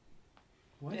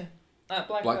 What? Yeah.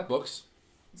 Black Black Book. Books,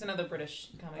 It's another British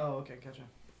comic. Oh, okay, gotcha.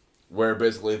 where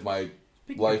basically my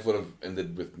Speaking life would have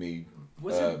ended with me.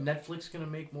 Wasn't Netflix gonna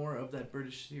make more of that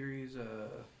British series, the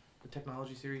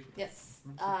technology series? Yes.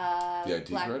 The IT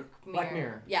Black thread? Mirror. Black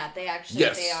Mirror. Yeah, they actually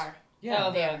Yes. they are. Yeah.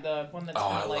 Oh, they are. the one that's Oh,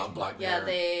 kind I of like, love Black Yeah, Mirror.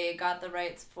 they got the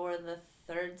rights for the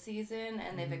 3rd season,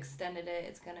 and they've extended it.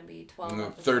 It's gonna be 12 No,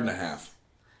 episodes. 3.5.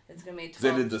 It's gonna be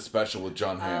 12. They did the special with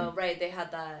John Oh, Hamm. right. They had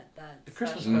that The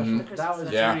Christmas special. special. The Christmas That was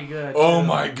special. Yeah. pretty good. Oh too.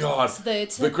 my god. So they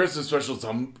The took Christmas special is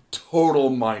a total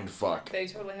mind fuck. they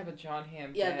totally have a John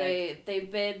Hamm. Yeah, gag. they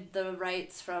bid the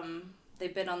rights from. They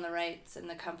bid on the rights, and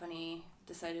the company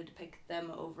decided to pick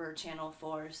them over Channel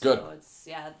 4. So Good. it's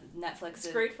Netflix.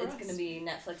 It's great for It's us. gonna be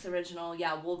Netflix original.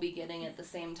 Yeah, we'll be getting it the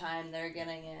same time they're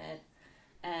getting it,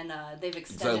 and they've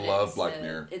extended it. love Black to-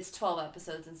 Mirror. It's 12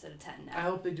 episodes instead of 10 now. I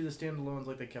hope they do the standalones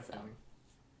like they kept So. doing.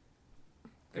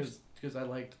 Because I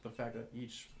liked the fact that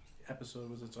each episode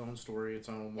was its own story, its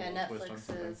own Yeah, little twist on Netflix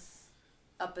something. is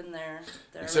up in their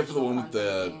Except for the original one with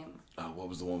the- content game. What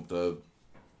was the one with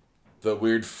the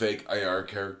weird fake IR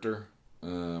character?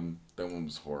 That one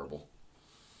was horrible.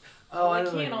 Oh, I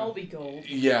they know. can't all be gold.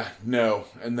 Yeah, no,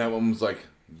 and that one was like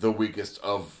the weakest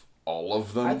of all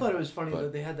of them. I thought it was funny but-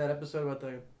 that they had that episode about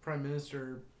the prime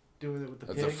minister doing it with the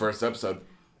That's pig, the first episode.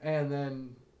 and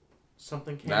then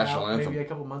something came National out anthem. maybe a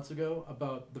couple months ago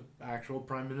about the actual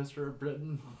prime minister of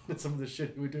Britain and some of the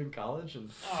shit he would do in college,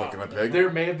 and Fucking a Oh, pig. there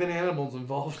may have been animals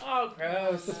involved. Oh,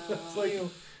 gross. It's like,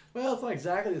 well, it's not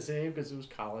exactly the same because it was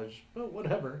college, but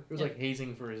whatever. It was Yeah. like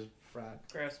hazing for his frat.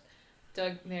 Gross.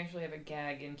 Doug may actually have a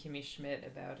gag in Kimmy Schmidt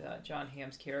about John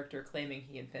Hamm's character claiming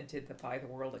he invented the "Buy the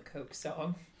World a Coke"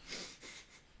 song.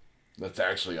 That's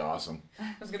actually awesome.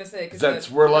 I was gonna say That's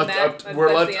the- we're the left Mad- up that's we're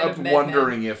the left end of up Mad Men.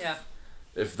 wondering Yeah.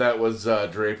 if that was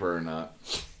Draper or not.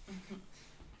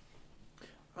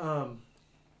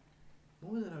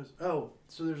 What was it?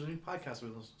 So there's a new podcast we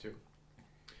listen to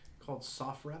called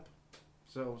Soft Rep.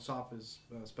 So SOF is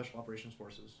Special Operations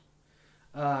Forces.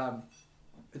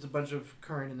 It's a bunch of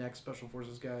current and ex Special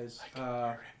Forces guys. Eating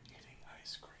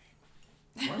ice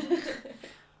cream.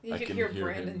 You I could can hear hear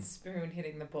Brandon him. Spoon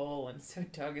hitting the bowl, and so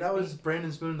Doug is. That was being-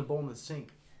 Brandon Spoon in the bowl in the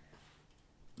sink.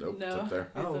 Nope, No. it's up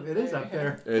there. Oh, up it is there. up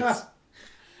there. It's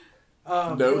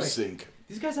no anyway, sink.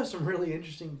 These guys have some really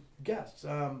interesting guests.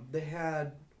 They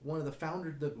had one of the founder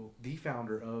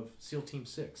of SEAL Team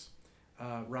 6,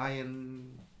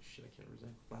 Ryan. Shit, I can't remember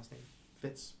his last name.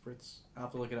 Fritz. I'll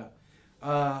have to look it up.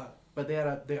 But they had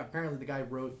apparently the guy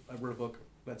wrote a book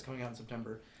that's coming out in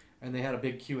September, and they had a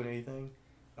big Q&A thing.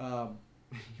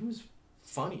 He was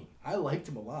funny. I liked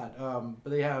him a lot. But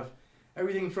they have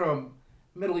everything from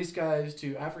Middle East guys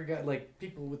to Africa, like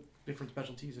people with different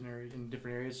specialties in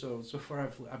different areas. So far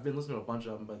I've been listening to a bunch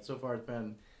of them, but so far it's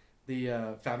been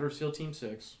the founder of SEAL Team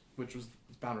 6, which was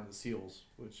the founder of the SEALs,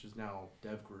 which is now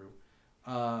DevGru.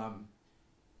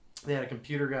 They had a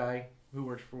computer guy who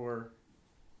worked for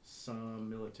some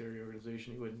military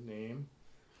organization he wouldn't name,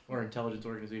 or intelligence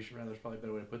organization rather. Is probably a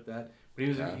better way to put that. But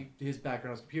his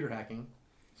background was computer hacking,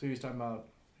 so he was talking about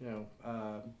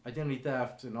identity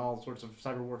theft and all sorts of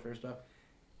cyber warfare stuff.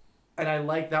 And I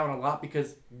like that one a lot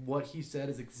because what he said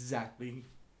is exactly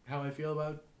how I feel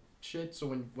about shit. So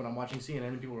when I'm watching CNN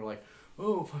and people are like,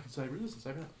 oh, fucking cyber this and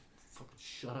cyber that, fucking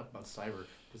shut up about cyber.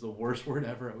 It's the worst word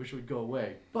ever. I wish it would go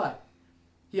away. But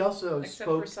he also Except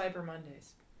spoke... for Cyber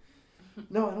Mondays.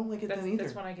 No, I don't like it then either.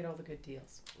 That's when I get all the good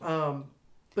deals.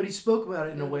 But he spoke about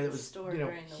it in a way that was, Store you know,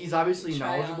 during the he's week, obviously try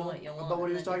on knowledgeable what you want, about what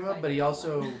he was and then talking you about, find but he out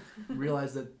also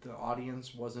realized that the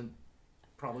audience wasn't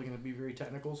probably going to be very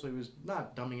technical, so he was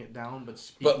not dumbing it down, but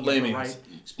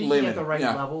speaking at the right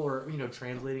level, or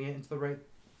translating it into the right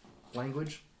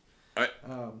language. I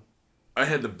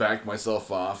had to back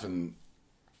myself off, and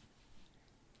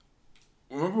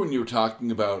remember when you were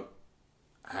talking about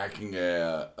hacking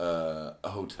a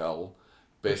hotel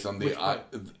based on the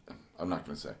I'm not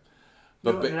going to say,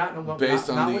 but based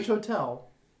on the which hotel.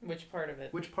 Which part of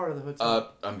it? Which part of the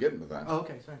hotel? I'm getting to that. Oh,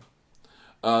 okay, sorry.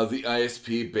 The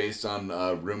ISP based on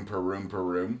room per room per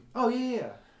room. Oh, yeah.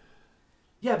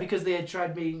 Yeah, because they had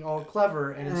tried being all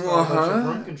clever and installed a bunch of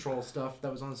room control stuff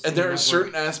that was on the same And there are network.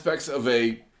 certain aspects of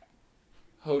a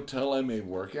hotel I may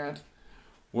work at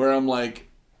where I'm like,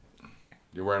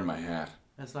 you're wearing my hat.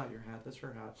 That's not your hat. That's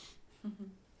her hat.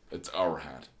 It's our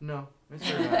hat. No, it's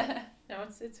her hat. No,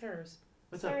 it's hers.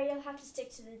 What's up? Sorry, you'll have to stick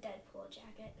to the Deadpool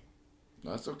jacket.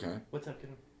 That's okay. What's up,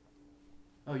 kiddo?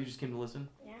 Oh, you just came to listen?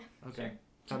 Yeah. Okay. Sure.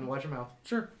 Time to watch your mouth.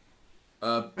 Sure.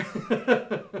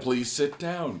 Please sit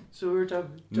down. So we were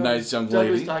talking. Nice young Doug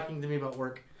was lady. talking to me about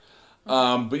work.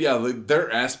 But yeah, there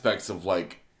are aspects of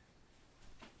like,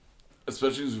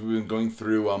 especially as we've been going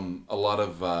through a lot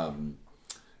of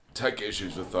tech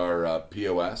issues with our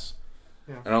POS,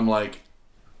 and I'm like,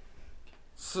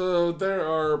 so there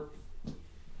are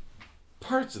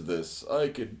parts of this I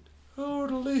could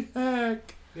totally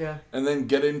hack. Yeah. And then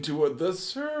get into the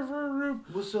server room.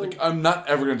 Well, so Like, I'm not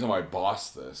ever going to tell my boss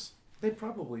this. they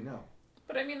probably know.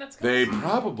 But I mean, that's They kind of...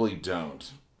 probably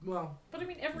don't. Well, But I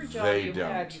mean, every job They you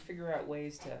don't. have, you figure out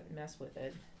ways to mess with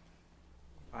it.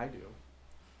 I do.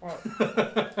 Well,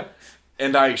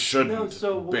 And I shouldn't, No,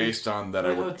 so based on that I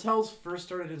when work. hotels first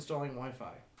started installing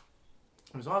Wi-Fi,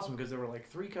 it was awesome because there were like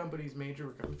three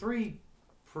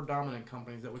predominant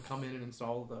companies that would come in and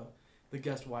install the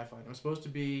guest Wi-Fi. And it was supposed to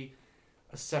be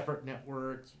a separate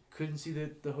network. You couldn't see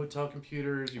the hotel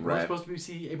computers. You weren't Right. supposed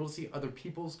to be able to see other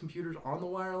people's computers on the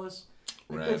wireless.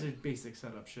 Like, Right. That's a basic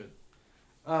setup shit.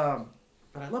 But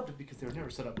I loved it because they were never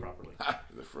set up properly.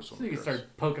 The first one. So you could first.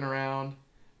 start poking around,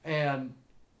 and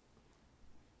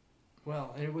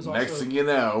and it was Next also thing you it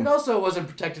know, also wasn't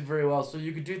protected very well. So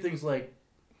you could do things like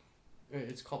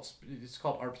it's called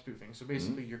ARP spoofing. So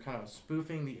basically, you're kind of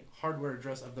spoofing the hardware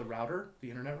address of the router, the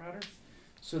internet router,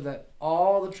 so that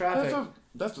all the traffic.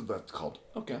 that's what that's called.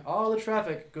 Okay. All the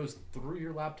traffic goes through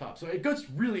your laptop. So it goes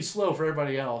really slow for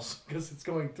everybody else because it's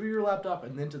going through your laptop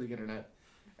and then to the internet.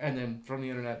 And then from the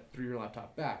internet through your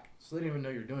laptop back. So they don't even know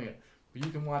you're doing it. But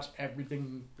you can watch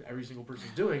everything every single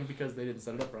person's doing because they didn't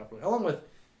set it up properly. Along with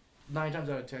 9 times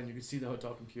out of 10, you can see the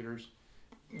hotel computers.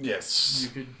 Yes. You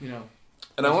could,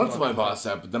 And I want to tell my boss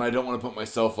that, but then I don't want to put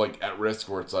myself like at risk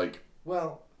where it's like,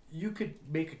 Well, you could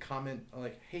make a comment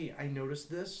like, "Hey, I noticed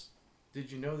this.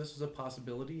 Did you know this is a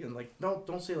possibility?" And like,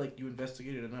 don't say like you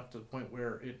investigated enough to the point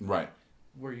where right.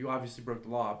 where you obviously broke the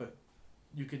law, but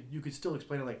you could still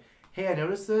explain it like, "Hey, I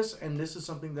noticed this, and this is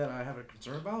something that I have a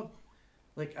concern about."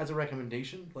 Like as a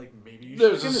recommendation, like maybe you should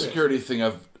There's look a into this. security thing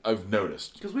I've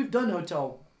noticed. Because we've done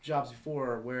hotel jobs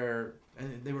before where,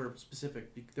 and they were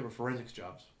specific, they were forensics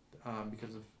jobs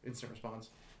because of incident response,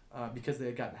 because they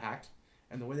had gotten hacked.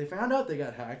 And the way they found out they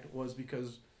got hacked was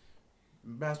because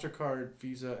MasterCard,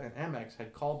 Visa, and Amex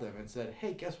had called them and said,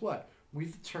 hey, guess what?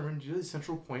 We've determined you're the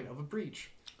central point of a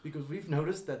breach because we've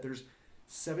noticed that there's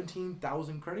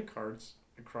 17,000 credit cards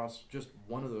across just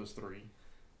one of those three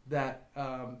that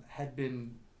had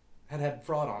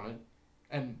fraud on it,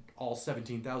 and all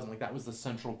 17,000, like that was the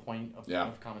central point of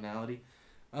commonality.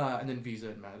 And then Visa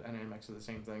and Amex are the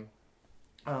same thing.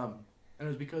 And it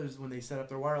was because when they set up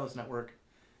their wireless network,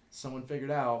 someone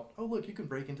figured out, oh look, you can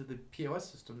break into the POS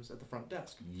systems at the front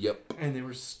desk. Yep. And they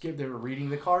were reading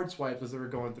the card swipes as they were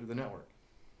going through the network.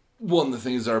 Well, and the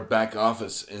thing is, our back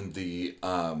office in the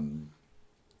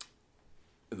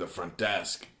front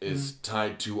desk is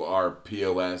tied to our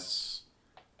POS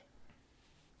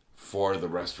for the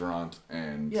restaurant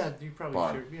and Yeah, you probably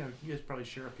bar. share. You guys probably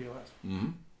share a POS. Mm-hmm.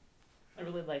 I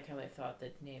really like how they thought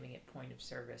that naming it point of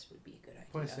service would be a good idea.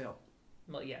 Point of sale.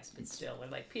 Well, yes, but still, they're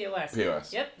like POS.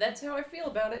 POS. Yep, that's how I feel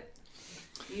about it.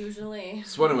 Usually.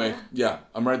 So anyway, yeah,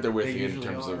 I'm right there with They you in usually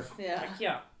terms are. of Yeah. Like,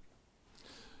 yeah.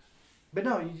 But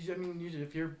no,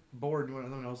 if you're bored and you want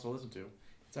something else to listen to,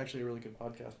 It's actually a really good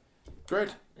podcast. Great.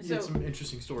 You So, get some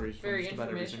interesting stories from very just about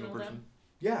every single informational person.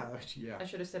 Yeah, yeah. I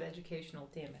should have said educational,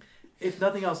 damn it. If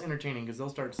nothing else, entertaining, because they'll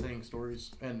start saying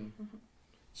stories, and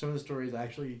some of the stories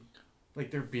actually,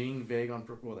 like, they're being vague on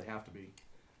well, they have to be,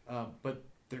 but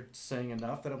they're saying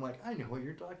enough that I'm like, I know what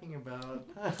you're talking about.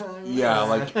 Yeah,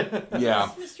 like,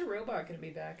 yeah. Is Mr. Robot gonna be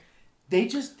back? They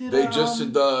just did. They just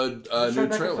did the new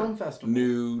Tribeca trailer, Film Festival.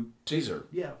 new teaser.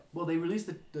 Yeah, well, they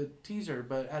released the teaser,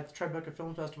 but at the Tribeca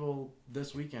Film Festival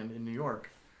this weekend in New York,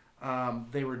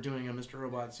 they were doing a Mr.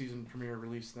 Robot season premiere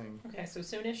release thing. Okay, so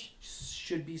soonish.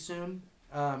 Should be soon,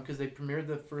 because they premiered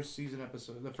the first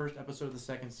episode of the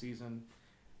second season.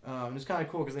 And it's kind of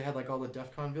cool because they had like all the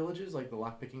DEF CON villages, like the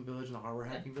lockpicking village and the hardware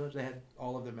hacking village. They had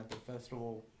all of them at the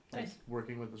festival, like, Nice.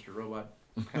 working with Mr. Robot,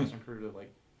 cast and crew to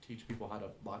like teach people how to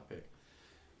lockpick,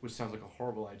 which sounds like a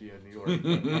horrible idea in New York,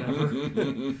 but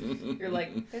whatever. You're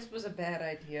like, this was a bad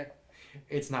idea.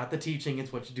 It's not the teaching;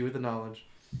 it's what you do with the knowledge.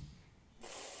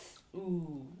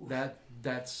 Ooh.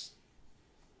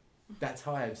 That's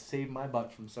how I have saved my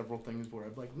butt from several things where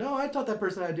I'm like, no, I taught that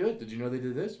person how to do it. Did you know they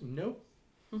did this? Nope.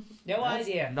 No That's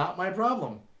idea. Not my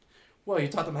problem. Well, you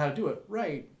taught them how to do it,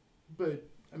 right? But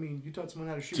I mean, you taught someone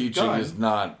how to shoot Teaching a gun. is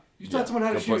not. You taught someone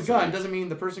how to shoot a complicity. gun doesn't mean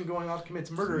the person going off commits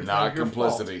murder. It's Is not your fault.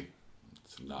 complicity.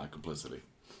 It's not complicity.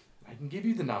 I can give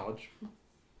you the knowledge.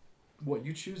 What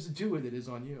you choose to do with it is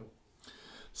on you.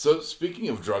 So speaking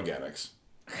of drug addicts,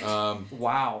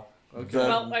 Wow. Okay. The-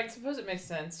 Well, I suppose it makes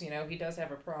sense. You know, he does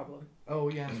have a problem. Oh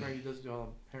yeah, that's right. He does do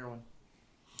heroin.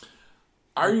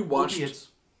 I rewatched, Opiates.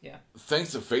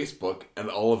 thanks to Facebook and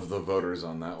all of the voters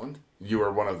on that one. You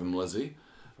are one of them, Lizzie.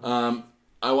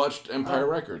 I watched Empire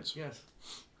Records. Yes.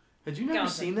 Had you never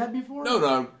Johnson. seen that before?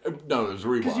 No, it was a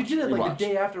rewatch. Because you did it like Rewatch. the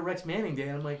day after Rex Manning Day,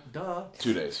 and I'm like, duh.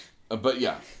 2 days. But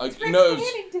yeah, no,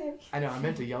 it was, I know, I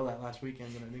meant to yell that last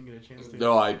weekend, but I didn't get a chance to.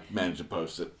 no, I managed to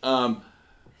post it. So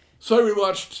I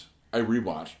rewatched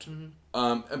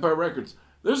Mm-hmm. Empire Records.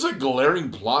 There's a glaring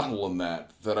plot hole in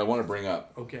that I want to bring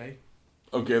up. Okay.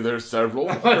 Okay, there's several.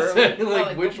 like,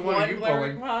 Well, which the one are you glaring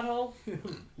pulling? plot hole.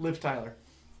 Liv Tyler.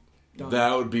 Done.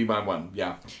 That would be my one,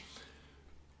 yeah.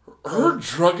 Her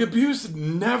drug abuse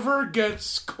never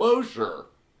gets closure.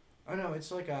 I know, it's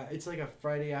like a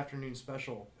Friday afternoon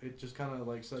special. It just kind of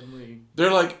like suddenly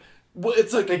They're like, well,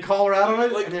 it's like they call her out on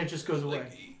it, Like- and then it just goes away.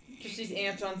 Because she's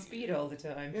amped on speed all the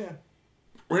time. Yeah.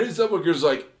 Renee Zellweger's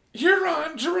like, you're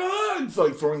on drugs,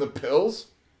 like throwing the pills.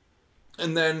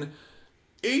 And then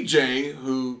AJ,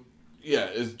 who,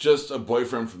 is just a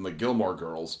boyfriend from the Gilmore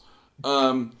Girls.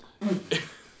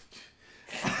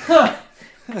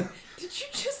 Did you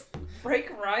just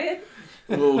break riot?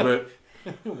 A little bit.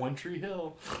 One Tree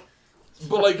Hill.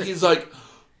 But like, he's like,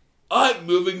 I'm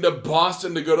moving to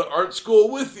Boston to go to art school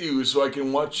with you so I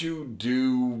can watch you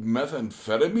do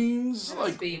methamphetamines.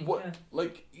 Like, Speed, what?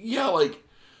 yeah. Like, like,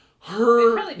 her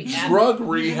They'd probably be drug He's an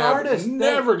rehab artist.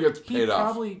 never gets paid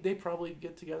off. They probably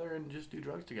get together and just do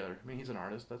drugs together. I mean, he's an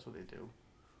artist. That's what they do.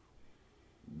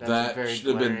 That's a That very should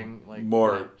have been glaring, like,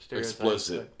 more stereotype,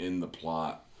 explicit in the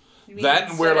plot. You mean That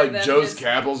and where instead of like them Joe's just-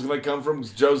 capital's gonna come from.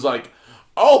 'Cause Joe's like,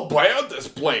 I'll buy out this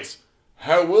place.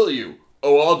 How will you?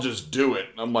 Oh, I'll just do it.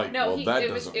 I'm like, No, well, that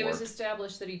it was doesn't work.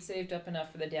 established that he'd saved up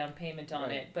enough for the down payment on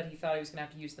Right. it, but he thought he was gonna have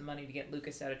to use the money to get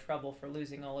Lucas out of trouble for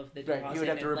losing all of the Right, deposit you would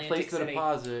have in to Atlantic replace the City.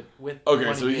 deposit with Okay,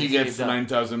 money so he being gets saved up.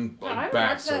 9,000 God, I haven't back,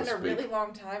 watched so that to in a speak. really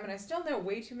long time, and I still know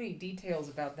way too many details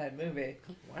about that movie.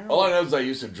 Why All I don't know is I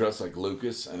used to dress like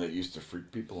Lucas, and it used to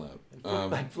freak people out.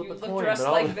 I'd flip You a look coin, dressed but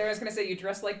all like I was gonna say you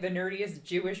dress like the nerdiest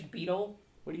Jewish beetle.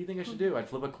 what do you think I should do? I'd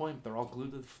flip a coin, but they're all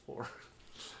glued to the floor.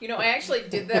 You know, I actually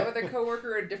did that with a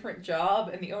coworker at a different job,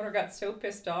 and the owner got so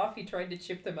pissed off he tried to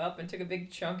chip them up and took a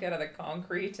big chunk out of the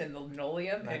concrete and the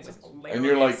linoleum. And it was hilarious. And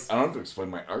you're like, I don't have to explain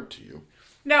my art to you.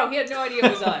 no, he had no idea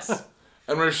it was us.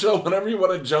 And Rochelle, whenever you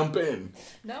want to jump in.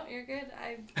 No, you're good.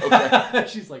 Okay.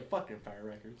 She's like, fuck Empire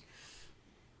Records.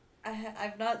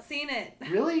 I've not seen it.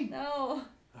 Really? No.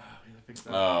 We gotta fix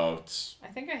that. Oh, it's I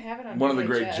think I have it on one of the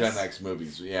great VHS. Gen X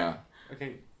movies. Yeah.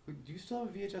 Okay, do you still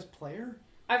have a VHS player?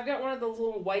 I've got one of those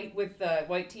little white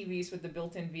TVs with the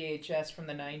built-in VHS from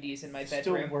the 90s in my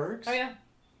bedroom. Still works? Oh yeah,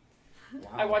 Wow.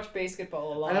 I watch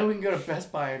basketball a lot. I know we can go to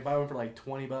Best Buy and buy one for like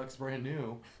 $20 brand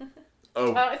new.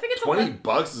 Oh, I think it's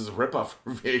 $20 is a ripoff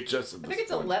for VHS at this I think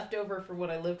it's a point. leftover for what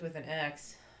I lived with an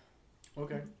ex.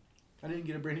 Okay. I didn't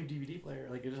get a brand new DVD player.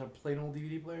 Like, it's just a plain old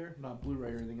DVD player, not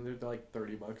Blu-ray or anything. They're like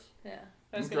 $30. Yeah.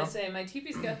 I was Okay. gonna say my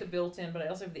TV's got the built-in, but I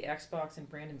also have the Xbox and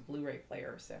Brandon's Blu-ray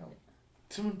player. So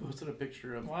Someone posted a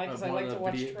picture of, Why? 'Cause of I one like of to the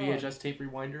watch Tron. VHS tape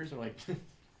rewinders. They're like,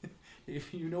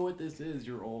 if you know what this is,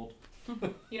 you're old.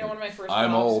 you know, one of my first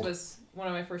I'm jobs old. was one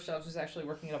of my first jobs was actually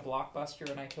working at a Blockbuster,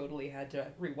 and I totally had to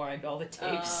rewind all the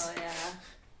tapes. Oh yeah.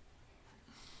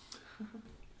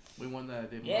 We won that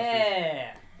at Dave Buster's.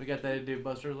 Yeah. We got that at Dave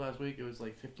Buster's last week. It was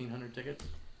like 1,500 tickets.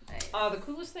 Nice. The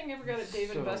coolest thing I ever got at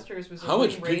Dave So, & Buster's was a how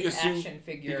much ring Pikachu- action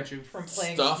figure Pikachu from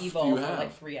playing stuff skee-ball do you for have?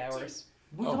 like 3 hours.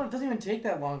 We Oh. don't, it doesn't even take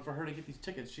that long for her to get these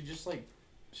tickets. She just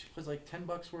she plays like $10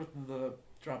 worth of the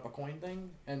drop a coin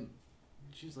thing, and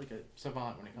she's like a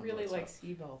savant when it comes Really to that like stuff.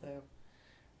 skee-ball though.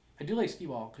 I do like skee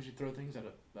ball because you throw things at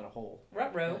a hole.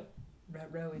 Rut-row.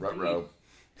 Rut-row indeed. Rut-row.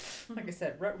 Like I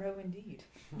said, rut-row indeed.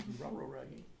 Ruh-roh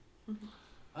raggy.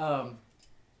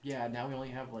 Yeah, now we only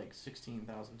have like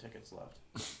 16,000 tickets left.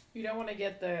 You don't want to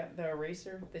get the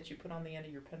eraser that you put on the end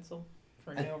of your pencil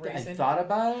for no I reason? thought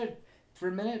about it for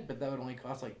a minute, but that would only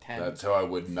cost like 10. That's how I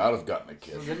would not have gotten a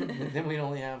So kid. then we'd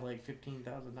only have like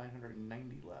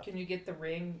 15,990 left. Can you get the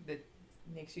ring that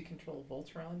makes you control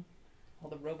Voltron? All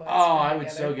the robots. Oh, come I would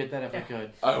together? so get that if I Yeah.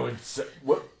 could. I would say,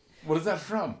 what is that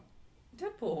from?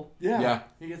 Deadpool. Yeah.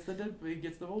 He gets the Voltron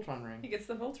He ring. gets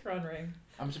the Voltron ring.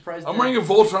 I'm surprised. I'm that- wearing a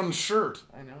Voltron shirt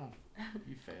I know.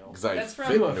 You failed. because I That's from-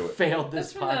 fit You into have it. failed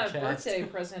this That's from the podcast. birthday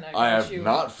present I I got have you.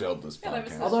 not failed this Yeah, that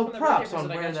was podcast. the- Although from the props birthday on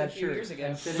present I wearing got you a that few shirt. years ago.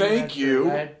 and fitting Thank that shirt.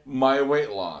 you, my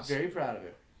weight loss. Very proud of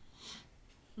it.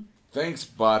 Thanks,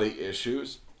 body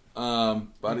issues. Body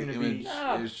You're gonna image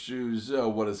be- issues. Oh,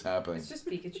 what is happening? It's just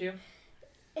Pikachu.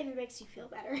 If it makes you feel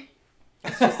better.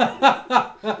 It's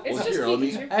Well, just here, let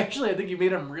me- Pikachu. Actually, I think you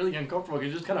made him really uncomfortable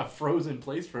because you just kind of froze in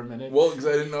place for a minute. Well, because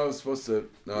I didn't know I was supposed to.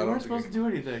 No, I you don't weren't think. supposed to do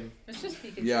anything. It's just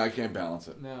Pikachu. Yeah, I can't balance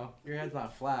it. No, your head's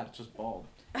not flat; it's just bald.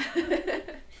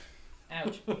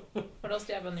 Ouch. What else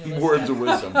do you have on your list? Words Dad? of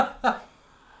wisdom.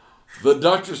 The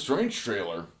Doctor Strange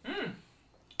trailer. I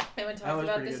haven't That talked was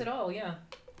about pretty this good. at all, yeah.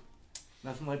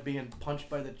 Nothing like being punched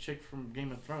by the chick from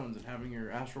Game of Thrones and having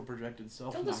your astral projected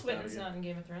self Tilda knocked out Swinton's again. not in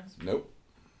Game of Thrones. Nope.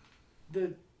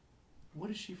 What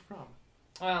is she from?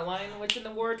 Lion Witch in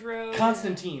the Wardrobe.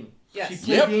 Constantine. Yes. She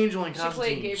played Yep. the angel in She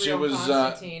Constantine. played Gabriel She was,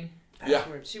 Constantine. That's yeah.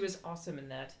 weird. She was awesome in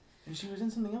that. And she was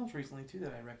in something else recently too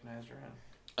that I recognized her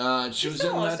in. She was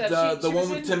still in almost that has- the she one was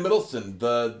with in- Tim Middleton,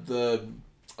 the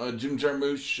Jim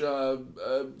Jarmusch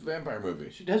vampire movie.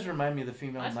 She does remind me of the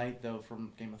female What? knight though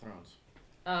from Game of Thrones.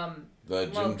 The Well,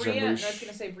 Jim Briette, I was Jarmusch.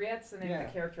 going to say Briette's the name of Yeah.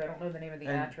 the character. I don't know the name of the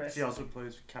and actress. she also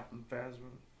plays Captain Phasma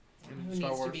in Who Star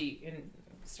needs Wars. to be in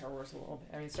Star Wars a little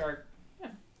bit. I mean, Star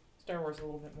Wars a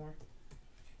little bit more.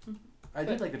 I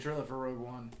did like the trailer for Rogue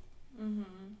One. Mm-hmm.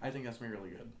 I think that's gonna be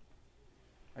really good.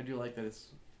 I do like that it's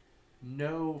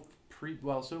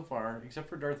so far, except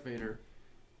for Darth Vader,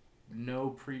 no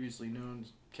previously known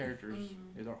characters.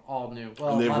 Mhm. They're all new.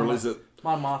 Well, And they've Mon released it.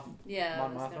 Moth. Yeah, I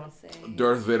Mon was Mothma? gonna say.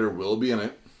 Darth Vader will be in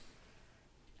it.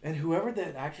 And whoever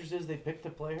that actress is they picked to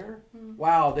play her, Mm.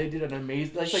 wow, they did an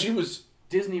amazing. Like She was.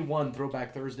 Disney won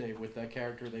Throwback Thursday with that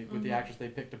character with the Mhm. actress they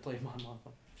picked to play Mon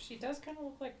Mothma. She does kind of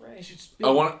look like Rey. She's I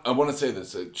want to say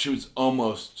this. She was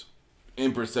almost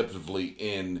imperceptibly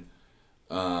in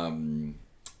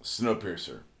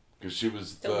Snowpiercer because she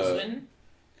was Tilda the Swinton?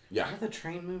 yeah Is that the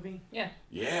train movie? yeah.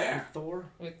 With Thor?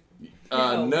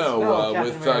 No, no,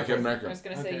 With Captain America. Captain I America. was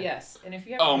going to Okay. say yes. And if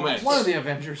you Oh, haven't man. watched One of it- the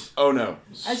Avengers. Oh no,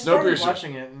 I started Snowpiercer.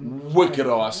 watching it. And Wicked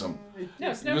awesome. No,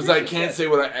 Because I Snowpiercer's can't good. say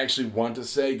what I actually want to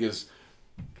say because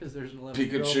Because there's an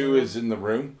 11-year-old Pikachu girl. is in the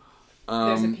room.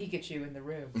 There's a Pikachu in the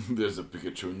room. There's a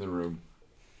Pikachu in the room.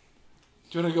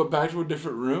 Do you want to go back to a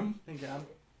different room? Thank God.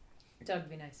 That would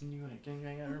be nice. Can you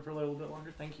hang out here for a little bit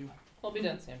longer? Thank you. We'll be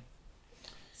done soon.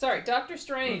 Sorry, Doctor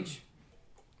Strange.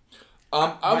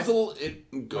 I was a little.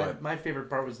 Go ahead. My favorite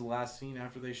part was the last scene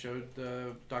after they showed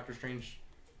the Doctor Strange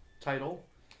title,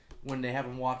 when they have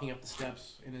him walking up the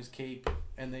steps in his cape,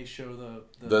 and they show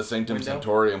The Sanctum window.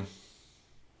 Sanctorium.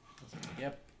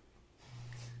 Yep.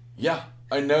 Yeah,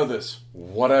 I know this.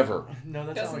 Whatever. No,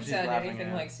 that's not what Doesn't she's sound laughing anything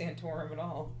at. like Santorum at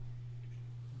all.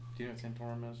 Do you know what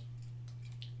Santorum is?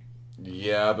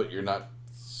 Yeah, but you're not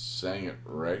saying it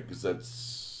right because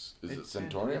that's. Is it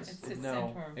Centaurium? It's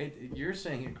no, Santorum. you're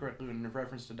saying it correctly in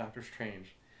reference to Doctor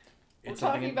Strange. We're It's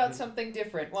talking about something. something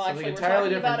different. Well, something actually, we're entirely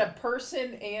talking about a different.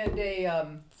 person and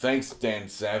a Thanks, Dan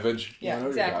Savage. I Yeah, know what you're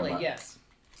exactly. talking about. Yes.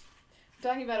 We're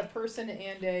talking about a person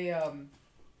and a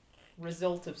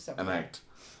result of something. An act.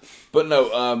 But no,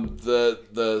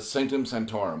 the Sanctum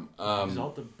Sanctorum.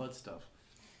 Result of butt stuff.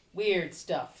 Weird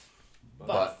stuff.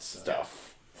 Butt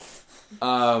stuff.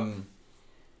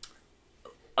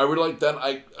 I really like that.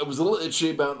 I was a little itchy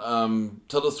about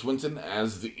Tilda Swinton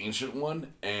as the Ancient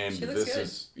One, and She looks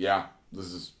this good. this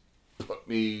is put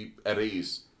me at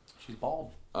ease. She's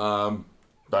bald.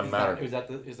 Doesn't matter. Is that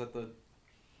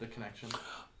the connection?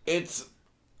 It's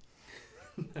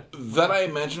that I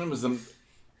imagine him as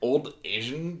old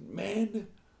Asian man,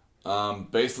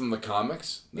 based on the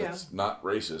comics. That's not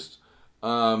racist.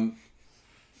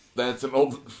 That's an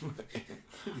old...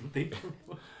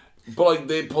 But, like,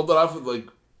 they pulled it off with, like,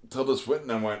 Tilda Swinton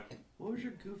and went... What was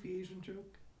your goofy Asian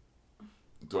joke?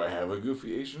 Do I have a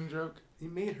goofy Asian joke? You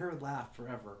made her laugh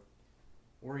forever.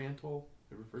 Oriental?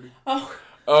 Ever heard of?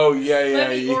 Oh, yeah. Let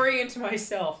me orient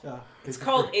myself. Yeah. It's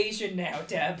called Asian now,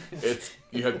 Deb.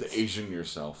 You have to Asian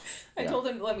yourself. I told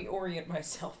him to let me orient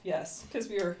myself, yes. Because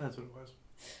we were... That's what it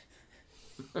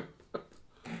was.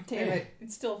 Damn it.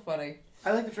 It's still funny.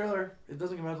 I like the trailer. It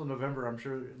doesn't come out until November, I'm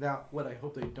sure. Now, what I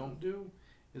hope they don't do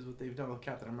is what they've done with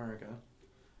Captain America.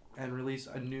 And release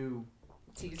a new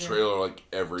Teaser. Trailer, like,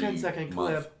 every 10-second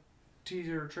month. clip,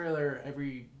 teaser, trailer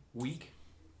every week.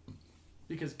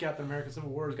 Because Captain America Civil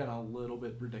War has gotten a little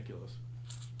bit ridiculous.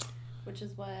 Which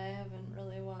is why I haven't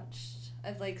really watched.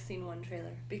 I've like seen one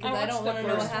trailer because I I, watched don't the want to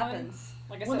know what first one. happens.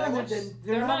 Like I Well, said, no, I watched, they're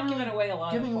they're not not really giving away a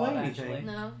lot giving of plot, away anything. actually.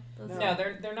 No, No,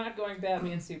 they're not going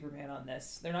Batman Superman on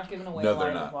this. They're not giving away No, a lot they're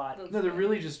of the not. plot. No, they're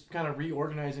really just kind of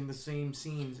reorganizing the same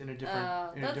scenes in a different.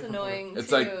 in a That's different annoying It's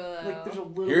too. like- Like there's a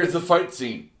little. Here's bit the fight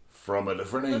scene from a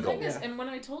different The angle. thing is, Yeah. and when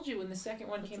I told you when the second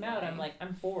one That's came out, I'm annoying. like,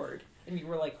 I'm bored. And you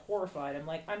were like horrified. I'm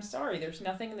like, I'm sorry, there's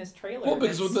nothing in this trailer. Well,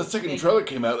 because when the that's second making- trailer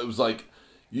came out, it was like,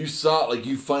 you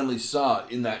finally saw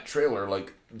in that trailer,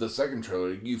 like, the second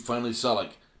trailer, you finally saw,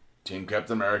 like, Team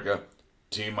Captain America,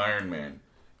 Team Iron Man.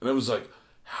 And it was like,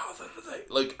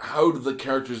 how did the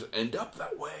characters end up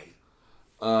that way?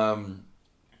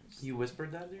 You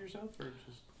whispered that to yourself, or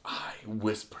just I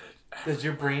whispered it. does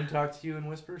your brain talk to you in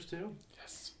whispers too?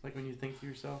 Yes. Like when you think to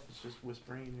yourself, it's just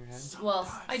whispering in your head. Well,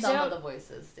 I some doubt- of the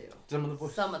voices do. Some of the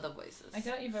voices. Some of the voices. I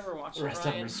doubt you've ever watched The it, rest of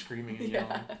them Ryan. are screaming and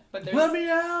yelling. But Let there's, me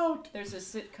out! there's a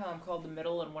sitcom called The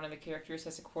Middle, and one of the characters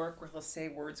has a quirk where he'll say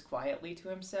words quietly to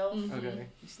himself. Mhm. Okay.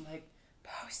 He's like,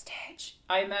 postage.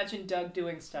 I imagine Doug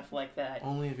doing stuff like that.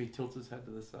 Only if he tilts his head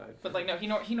to the side. But like, no,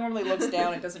 he normally looks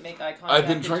down and doesn't make eye contact. I've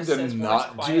been and trying just to says words not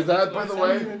do quietly that, to by the himself.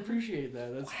 way. I appreciate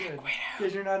that. That's good.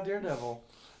 Because you're not Daredevil.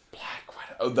 Black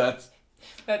Widow. Oh, that's...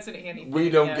 That's an Annie thing. We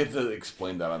don't yeah. get to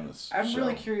explain that on this I'm show.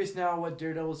 really curious now what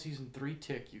Daredevil season 3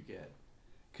 tick you get.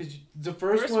 Because the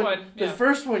first First one, one, yeah. the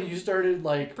first one you started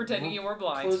like Pretending you were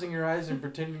blind closing your eyes and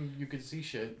pretending you could see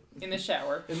shit. in the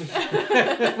shower.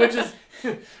 Which is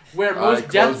where I most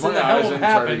close deaths my in the eyes home and try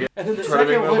to happen. get- And then the Try to make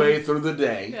second my one, way through the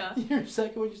day. Yeah. your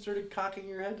second one, you started cocking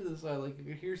your head to the side like you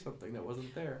could hear something that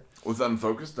wasn't there, With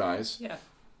unfocused eyes. Yeah.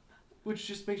 which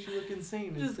just makes you look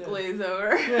insane. Just instead. glaze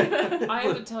over. I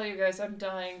have to tell you guys, I'm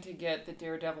dying to get the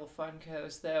Daredevil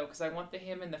Funkos though, because I want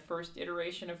him in the first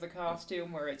iteration of the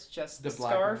costume where it's just the,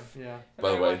 black scarf. one, yeah. And By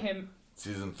then the I want way- him.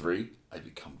 Season 3, I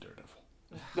become Daredevil.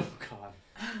 Oh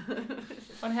God.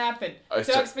 What happened? I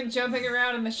Doug's been jumping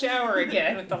around in the shower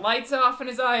again with the lights off and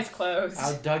his eyes closed.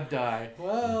 How'd Doug die?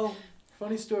 Well,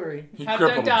 funny story. He How'd Doug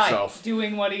crippled die? himself.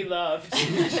 Doing what he loved.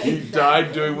 He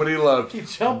died doing what he loved. He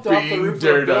jumped off the Being roof of a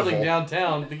Daredevil. building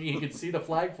downtown thinking he could see the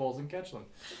flagpoles and catch them.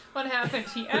 What happened?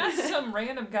 He asked some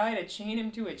random guy to chain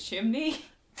him to a chimney.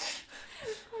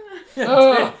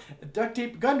 Ah. Duct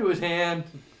taped a gun to his hand.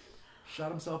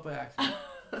 Shot himself by accident.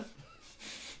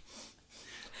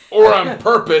 Or on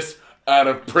purpose, out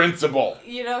of principle.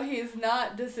 You know, he's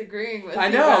not disagreeing with I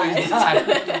you know, guys. he's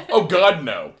not. Oh, God,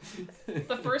 no.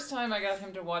 The first time I got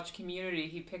him to watch Community,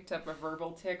 he picked up a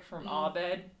verbal tick from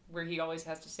Abed, where he always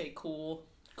has to say cool.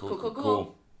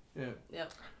 Cool. Yeah.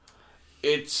 Yep.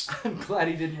 It's... I'm glad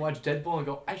he didn't watch Deadpool and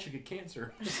go, I should get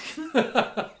cancer.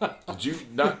 Did you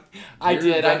not I hear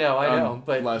did, I that know, on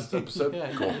but- last episode?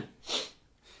 Yeah. Cool.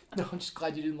 No, I'm just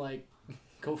glad you didn't, like,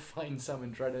 go find some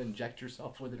and try to inject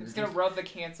yourself with it. He's gonna rub the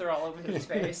cancer all over his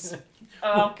face.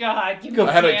 Oh God, give me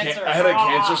I had cancer. I had a Ah.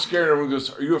 cancer scare, and everyone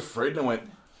goes, "Are you afraid?" And I went,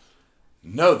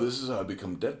 "No, this is how I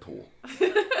become Deadpool."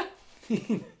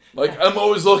 Like I'm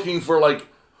always looking for like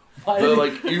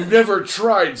you've never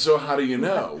tried, so how do you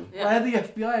know? Why had the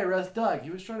FBI arrest Doug?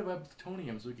 He was trying to buy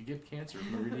plutonium so he could get cancer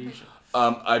from the radiation.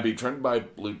 I'd be trying to buy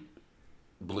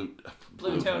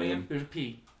Plutonium. There's a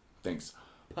P. Thanks.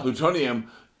 Plutonium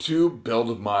to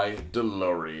build my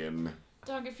DeLorean.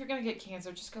 Doug, if you're gonna get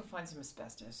cancer, just go find some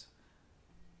asbestos.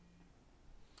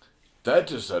 That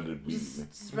just sounded mean.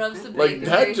 Just rub some Like, bacon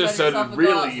that grease just on yourself sounded and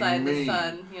really go outside in mean. the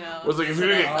sun, you know. I was like, if you're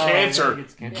gonna get Oh, cancer, yeah, he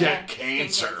gets cancer. get Skin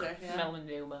cancer. Yeah.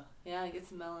 Melanoma. Yeah, get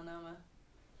some melanoma.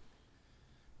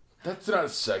 That's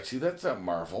not sexy. That's not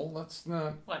Marvel. That's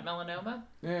not. What, melanoma?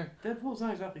 Yeah. Deadpool's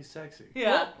not exactly sexy.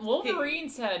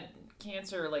 Wolverine's had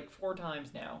cancer like 4 times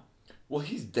now. Well,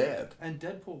 he's dead. And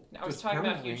Deadpool. I was just talking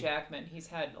about Hugh permanently- Jackman. He's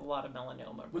had a lot of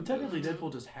melanoma. Well, technically,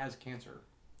 Deadpool just has cancer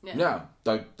Yeah.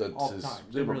 That's all the his time.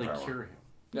 They didn't really superpower. cure him.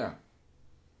 Yeah.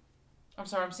 I'm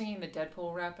sorry, I'm singing the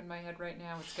Deadpool rap in my head right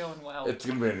now. It's going well. It's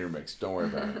gonna be in your mix. Don't worry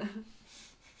about it.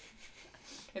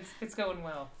 It's going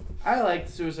well. I like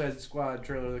the Suicide Squad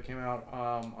trailer that came out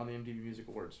on the MTV Music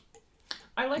Awards.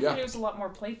 I like Yeah. that it was a lot more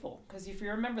playful, because if you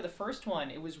remember the first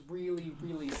one, it was really,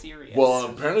 really serious. Well,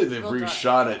 apparently they've Real dark.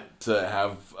 reshot it to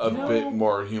have a No. bit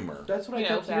more humor. That's what I You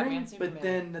know, kept hearing. Batman, But Superman.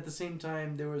 then at the same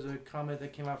time, there was a comment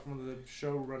that came out from one of the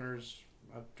showrunners,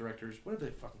 directors, whatever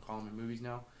they fucking call them in movies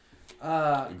now,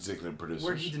 Executive producers.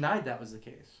 where he denied that was the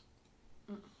case.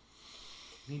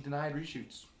 He denied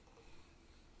reshoots.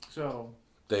 So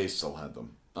They still had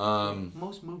them.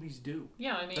 most movies do.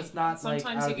 Yeah, I mean, That's not, like,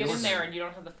 sometimes out you of the get in there ordinary. and you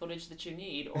don't have the footage that you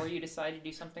need, or you decide to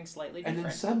do something slightly And different.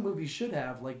 then some movies should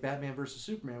have, like Batman vs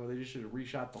Superman, where they just should have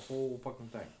reshot the whole fucking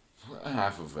thing.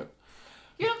 Half of it.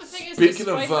 You know, the thing is, Speaking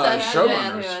of, despite uh, that- Says the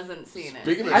man showrunners. who hasn't seen it.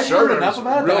 Speaking of I've heard showrunners, enough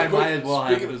about it real that I quick, might as well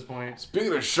have at speaking, this point.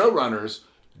 speaking of showrunners,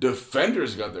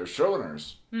 Defenders got their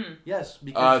showrunners. Yes,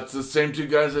 because It's the same two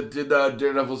guys that did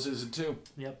Daredevil season 2,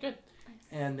 yep. Good.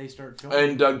 And they started filming.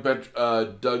 and Doug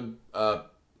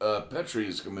Petrie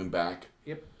is coming back.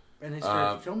 And they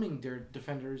started filming their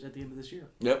Defenders at the end of this year,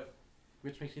 Yep,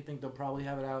 which makes me think they'll probably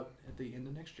have it out at the end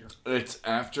of next year. it's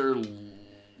after.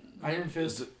 Iron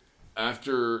Fist.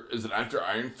 Is it after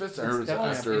Iron Fist? I heard it's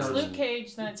definitely after. It's after- Luke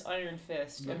Cage, then it's Iron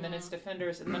Fist, and then it's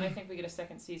Defenders, and then I think we get a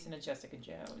second season of Jessica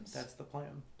Jones. That's the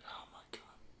plan. Oh my god,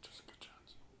 Jessica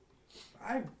Jones.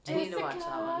 I I need to watch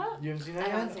that one. You haven't seen that I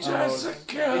yet? haven't seen Oh, it. it's-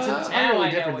 Jessica. It's Now entirely I know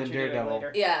different what than you're doing Daredevil.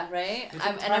 later. Yeah, right? It's And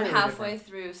I'm entirely halfway different.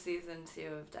 through season 2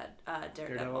 of Daredevil.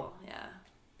 Daredevil? Yeah.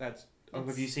 That's. Oh,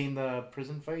 have you seen the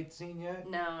prison fight scene yet?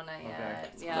 No, not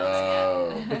yet. Okay. Yeah.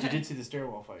 No. But you did see the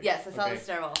stairwell fight. Yes, I saw Okay. the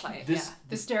stairwell fight. This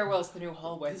The stairwell's the new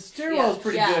hallway. the stairwell's Yeah.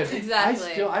 pretty Yeah, good.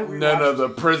 exactly. I No, rewatched the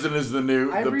prison is the new.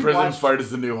 I The prison rewatched fight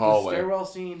is the new the hallway. stairwell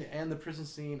scene and the prison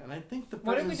scene, and I think the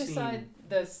What prison did we scene. decide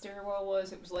the stairwell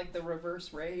was? It was like the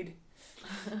reverse raid.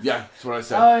 Yeah, that's what I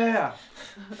said. Oh yeah.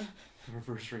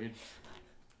 Reverse raid.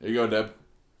 There you go, Deb.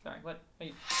 Sorry, what? Are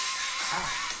you...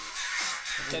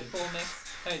 Deadpool mix? Oh,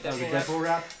 Oh, the Deadpool rap. Deadpool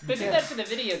rap. They did that for the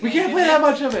video game. We can't didn't play they? that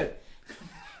much of it.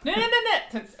 No.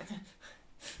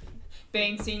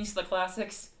 Bane sings the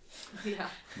classics. Yeah.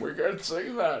 We can't say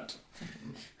that.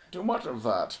 Too much of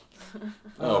that.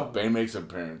 Oh, Bane makes an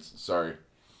appearance. Sorry.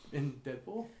 In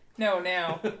Deadpool. No,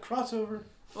 now. Crossover.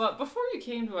 Well, before you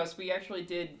came to us, we actually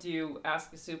did do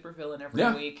Ask a Supervillain every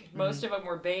Yeah. week. Most of them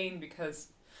were Bane because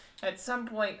at some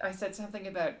point I said something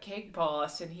about Cake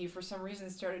Boss, and he for some reason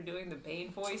started doing the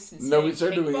Bane voice and No, saying we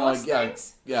started Cake doing Boss like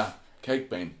things. yeah, Cake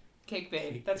Bane. Cake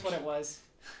Bane. That's what it was.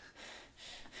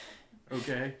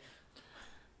 Okay.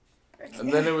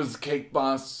 And then it was Cake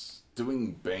Boss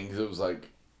doing bangs. It was like,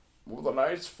 with a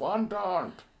nice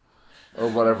fondant. Or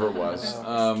whatever it was.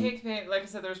 Cake Bane, like I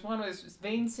said, there's one was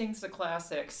Bane sings the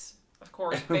classics, of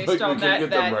course, like based we on couldn't get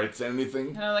that. the rights to anything.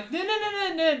 And I'm like,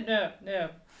 no.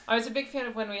 I was a big fan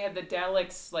of when we had the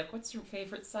Daleks, like, what's your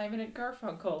favorite Simon and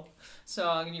Garfunkel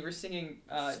song? And you were singing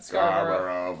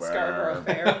Scarborough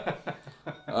Fair.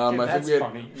 I That's think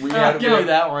funny. we had Give me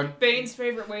that one. Bane's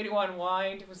favorite way to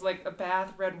unwind was like a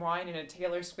bath, red wine, and a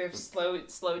Taylor Swift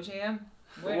slow jam.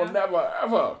 We'll never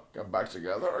ever get back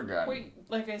together again. Wait,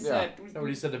 like I said, Is that what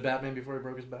he said to Batman before he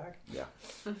broke his back? Yeah.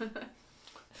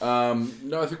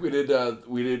 No, I think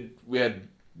we had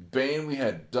Bane, we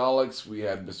had Daleks, we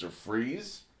had Mr.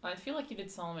 Freeze. I feel like you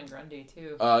did Solomon Grundy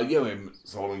too. Yeah, we had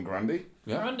Solomon Grundy.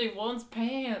 Yeah. Grundy wants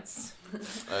pants.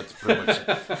 That's pretty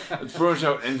much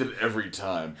how it ended every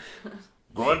time.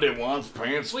 Grundy wants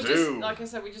pants We too. just, like I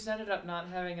said, we just ended up not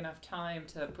having enough time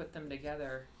to put them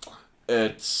together.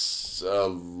 It's a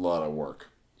lot of work.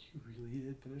 You really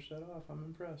did finish that off. I'm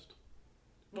impressed.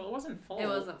 Well, it wasn't full. It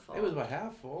wasn't full. It was about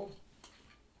half full.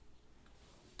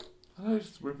 That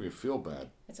just made me feel bad.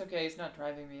 It's okay. He's not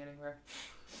driving me anywhere.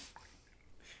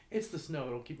 It's the snow.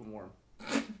 It'll keep him warm.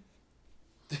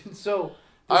 So.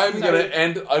 I'm gonna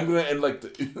end like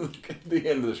the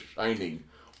end of The Shining.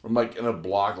 I'm like in a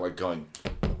block, like going.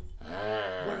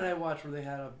 What did I watch where they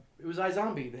had a? It was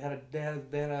iZombie. They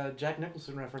had a Jack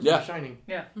Nicholson reference Yeah. to The Shining.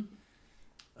 Yeah.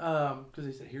 Because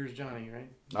they said, "Here's Johnny," right?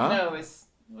 Huh? No,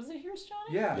 was it Here's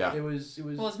Johnny? Yeah. Yeah. It was.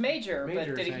 Well, it's Major,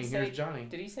 Major but did he saying, say "Here's Johnny."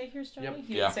 Did he say Here's Johnny? Yep.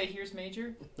 He Yeah. didn't say Here's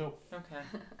Major? Nope.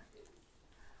 Okay.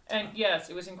 And yes,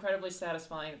 it was incredibly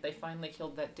satisfying that they finally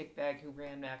killed that dickbag who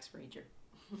ran Max Rager.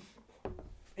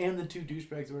 And the two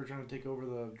douchebags that were trying to take over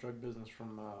the drug business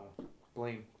from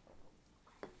Blaine.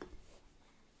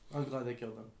 I was glad they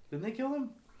killed them. Didn't they kill them?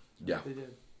 Yeah. They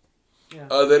did. Yeah.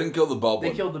 They didn't kill the bald They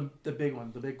one. killed the big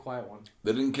one, the big quiet one.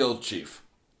 They didn't kill Chief.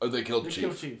 Oh, they killed They Chief.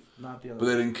 killed Chief, not the other But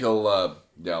they one. didn't kill,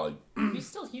 like He's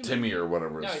still human. Timmy or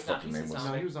whatever No, his he's not. fucking He's name a was.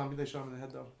 No, he was zombie. They shot him in the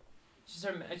head, though.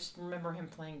 I just remember him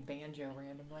playing banjo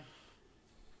randomly.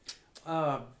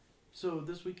 So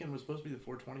this weekend was supposed to be the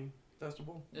 420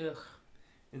 festival Ugh.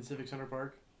 in Civic Center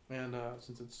Park, and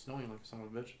since it's snowing like a son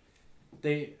of a bitch,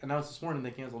 they announced this morning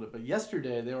they canceled it. But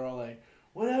yesterday they were all like,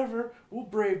 "Whatever, we'll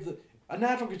brave a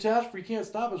natural catastrophe can't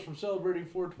stop us from celebrating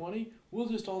 420. We'll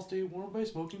just all stay warm by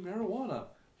smoking marijuana."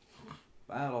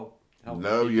 That'll help.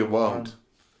 No, keep you warm. won't.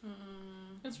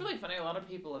 It's really funny. A lot of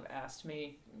people have asked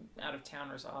me, out of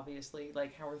towners, obviously,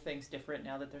 like, how are things different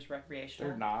now that there's recreational?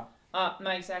 They're not.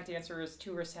 My exact answer is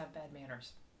tourists have bad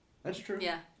manners That's true.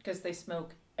 Yeah. because they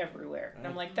smoke everywhere, and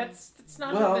I'm like, that's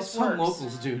not how Well, this some works.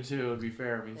 locals do too. To be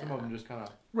fair, I mean, some of Yeah. them just kind of.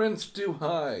 Rent's too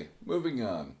high. Moving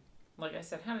on. Like I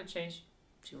said, how to change?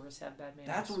 Tourists have bad manners.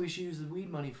 That's what we should use the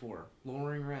weed money for: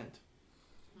 lowering rent.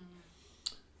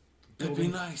 That'd be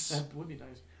nice. That would be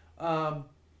nice.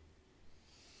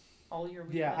 All your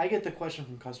weed Yeah, money? I get the question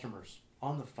from customers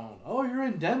on the phone. "Oh, you're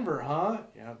in Denver, huh?"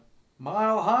 "Yeah."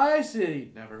 "Mile High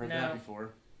City." Never heard that No.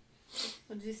 before.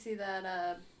 Did you see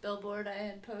that billboard I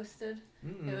had posted?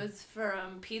 Mm-mm. It was for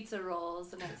pizza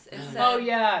rolls, and it said, Oh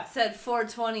yeah. said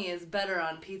 420 is better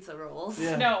on pizza rolls.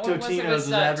 Yeah. No, what was it? Totino's It was,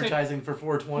 is advertising for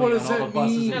 420 What on does all that the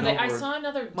buses mean? and No, I billboards. saw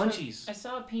another Munchies. I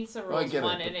saw a pizza I rolls get it,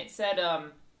 one, but- and it said,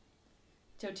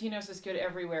 Totino's is good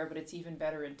everywhere, but it's even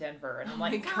better in Denver. And I'm my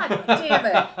like, God. God damn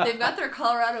it! They've got their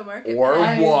Colorado market. Or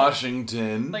Right.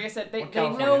 Washington. Like I said, they Or know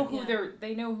California. who Yeah.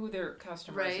 they know who their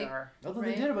customers Right. are. Although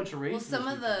Right. they did a bunch of Well, races. some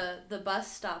this of weekend. the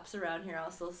bus stops around here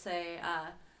also say,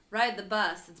 ride the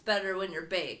bus. It's better when you're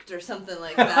baked or something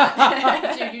like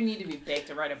that. Dude, you need to be baked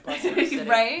to ride a bus in the city.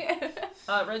 Right?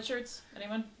 Red shirts?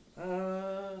 Anyone?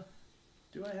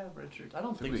 Do I have red shirts? I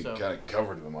don't I think think we so. kind of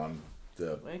covered them on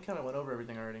the. I kind of went over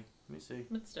everything already. Let me see.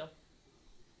 But still.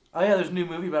 Oh yeah, there's a new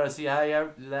movie about a CIA.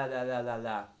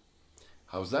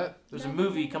 How's that? There's a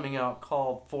movie coming out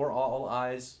called For All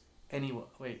Eyes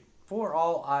For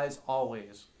All Eyes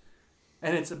Always,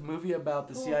 and it's a movie about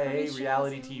the CIA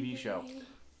reality TV show.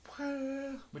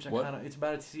 Which I What? kind of it's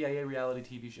about a CIA reality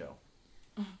TV show,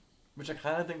 which I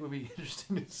kind of think would be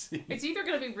interesting to see. It's either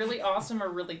going to be really awesome or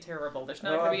really terrible. There's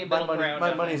not going to be a my middle ground.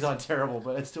 My on money's this. on terrible,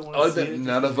 but I still want I to like see that it.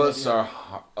 none just of to us see the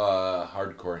are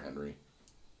hardcore Henry.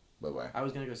 Bye bye. I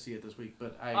was gonna go see it this week,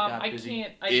 but I got I busy.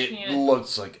 can't. It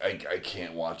looks like I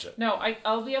can't watch it. No,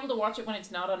 I'll be able to watch it when it's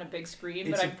not on a big screen,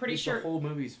 but I'm pretty it's sure. the whole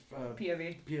movie's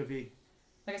POV. POV.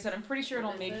 Like I said, I'm pretty sure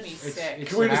it'll What make is me it? sick. It's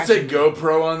Can we an just say action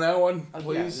GoPro on that one, Yeah,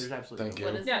 please? there's absolutely Thank no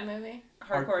What you. is Yeah. the movie?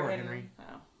 Hardcore Hardcore Henry. Henry. Oh.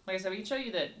 Like I said, we can show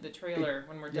you the trailer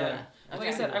when we're Yeah. done. Like I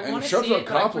Okay. said, I And want to see Sheffield it,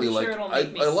 but I'm Copley, pretty like sure it'll I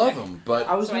make me love sick. him, but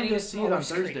I was So I going need to go to see see it it on on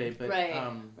screen. Thursday, but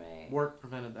Right. work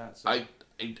prevented that. So. I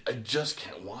just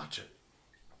can't watch it.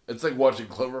 It's like watching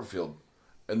Cloverfield,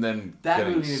 and then that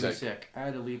getting movie made sick. me sick. I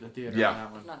had to leave the theater Yeah. on that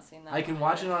I've one. not seen that. I can one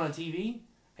watch it either. on a TV.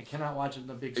 I cannot watch it on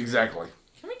the big screen. Exactly.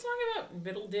 Can we talk about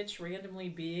Middleditch randomly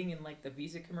being in like the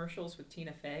Visa commercials with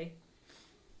Tina Fey?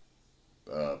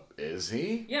 Is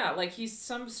he? Yeah, like he's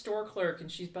some store clerk and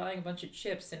she's buying a bunch of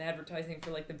chips and advertising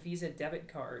for like the Visa debit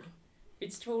card.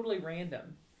 It's totally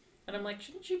random. And I'm like,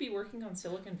 shouldn't you be working on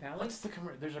Silicon Valley? What's the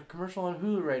there's a commercial on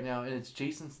Hulu right now, and it's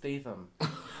Jason Statham.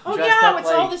 Oh dressed yeah, up it's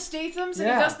all like- the Stathams and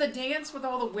Yeah. he does the dance with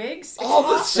all the wigs. It's All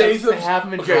the awesome. Stathams. They have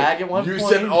him in Okay, drag at one you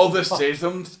point. said all the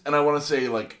Stathams, and I want to say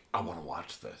like I want to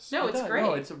watch this. No, it's great.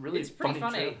 No, it's a really It's pretty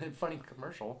funny. funny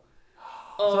commercial.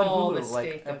 Oh, It's on the Hulu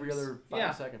like every Stathams. other 5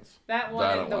 Yeah. seconds. That That one,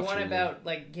 I and the watch one Hulu. about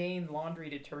like Gain laundry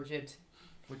detergent,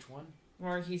 Which one?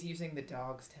 where he's using the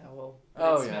dog's towel. But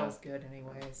Oh, it yeah. smells good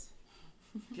anyways.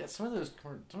 Yeah, some of those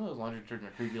laundry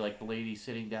detergent are creepy. Like the lady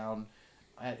sitting down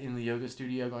in the yoga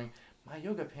studio, going, "My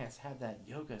yoga pants have that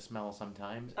yoga smell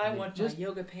sometimes." I and want just my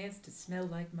yoga pants to smell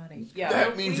like money. Yeah, that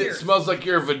they're means weird. it smells like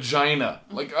your vagina.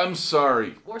 Like I'm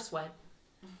sorry, Or sweat.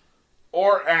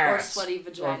 or Or ass, sweaty or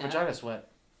vagina. vagina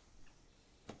sweat.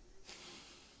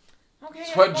 Okay.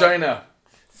 sweatgina.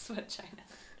 Sweat China.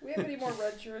 Do we have any more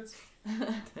red shirts?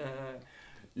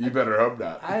 You better hope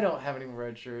not. I don't have any more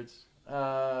red shirts.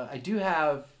 I do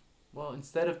have. Well,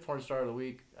 instead of porn star of the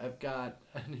week, I've got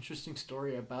an interesting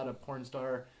story about a porn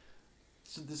star.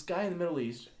 So this guy in the Middle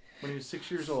East, when he was 6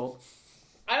 years old,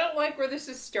 I don't like where this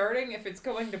is starting if it's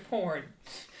going to porn.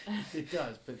 it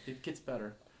does, but it gets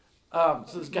better. So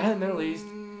this guy in the Middle East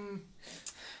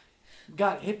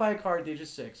got hit by a car at the age of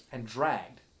 6 and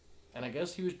dragged. And I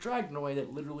guess he was dragged in a way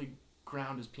that literally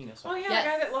ground his penis Oh off. yeah, Yes. the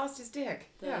guy that lost his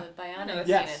dick. The Yeah. bionic know,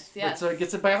 Yes, penis. but Yes. so it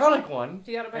gets a bionic one,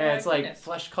 He got a bionic and it's like penis.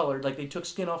 flesh colored. Like they took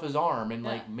skin off his arm and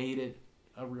Yeah. like made it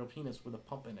a real penis with a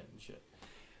pump in it and shit.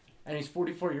 And he's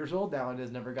 44 years old now and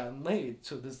has never gotten laid.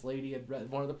 So this lady had read,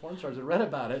 one of the porn stars had read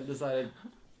about it and decided,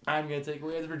 I'm going to take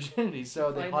away his virginity.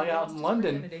 So they Finally hung out lost in his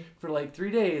London virginity. for like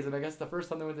 3 days, and I guess the first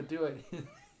time they went to do it,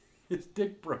 his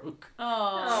dick broke.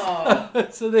 Oh.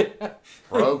 So they...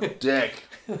 Broke dick.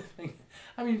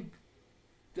 I mean,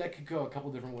 that could go a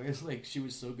couple different ways. Like, she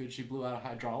was so good she blew out a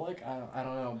hydraulic. I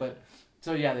don't know. But,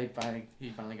 so yeah, he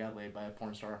finally got laid by a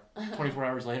porn star. 24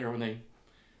 hours later when they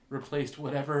replaced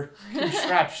whatever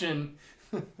contraption.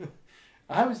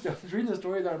 I was reading the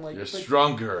story though. I'm like, You're it's like-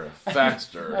 stronger,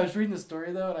 faster. I was reading the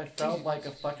story though, and I felt like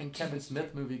a fucking Kevin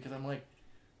Smith movie because I'm like,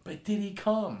 but did he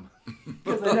come?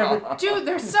 Because they never, Dude,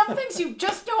 there's some things you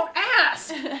just don't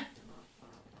ask.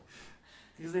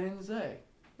 because they didn't say.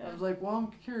 I was like, well, I'm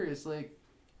curious. Like,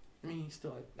 I mean, he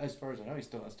still, as far as I know, he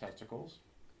still has testicles,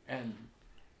 and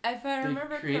If I They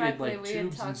remember created, correctly, like, we had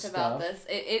tubes and talked about stuff. this.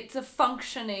 It's a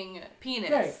functioning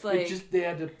penis. right, Like, it just they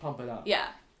had to pump it up. yeah.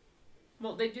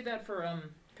 Well, they do that for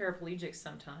paraplegics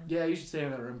sometimes. Yeah, you should stay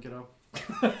in that room, kiddo.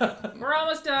 We're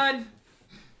almost done.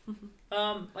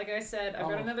 Like I said, I've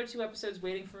got Oh. another 2 episodes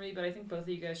waiting for me, but I think both of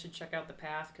you guys should check out The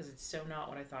Path because it's so not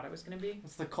what I thought it was going to be.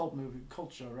 It's the cult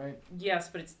show, right? Yes,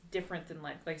 but it's different than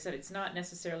like I said, it's not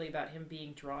necessarily about him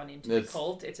being drawn into It's the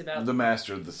cult. It's about The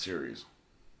master of the series.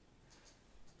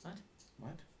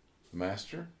 What?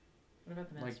 Master? what about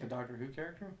the Like master? the Doctor Who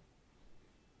character?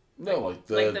 No, like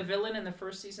the... Like the villain in the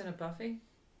first season of Buffy?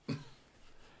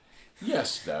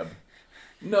 Yes, Deb.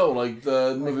 No, like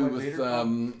the movie what with,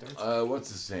 Vader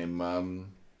what's his name?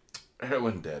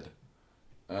 Heroin Dead.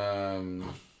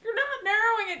 You're not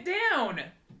narrowing it down.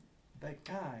 That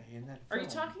guy in that Are film.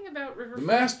 you talking about River The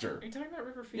Phoenix? Master. Are you talking about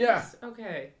River Yeah. Phoenix?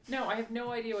 Okay. No, I have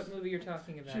no idea what movie you're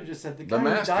talking Should about. have just said the The guy who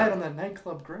Master. died on that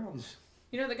nightclub grounds.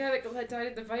 You know the guy that died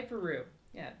at the Viper Room?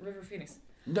 Yeah, River Phoenix.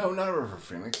 No, not River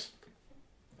Phoenix.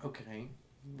 Okay,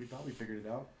 we thought we figured it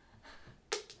out.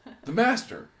 The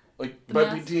Master. Like, The by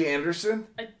Master. P.T. Anderson?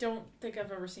 I don't think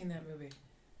I've ever seen that movie.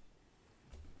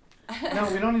 No,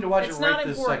 we don't need to watch It's it right not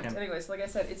this important. second. Anyways, like I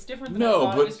said, it's different than No, I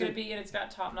thought but it was going the- to be, and it's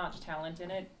got top-notch talent in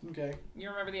it. Okay, You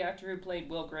remember the actor who played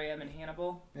Will Graham in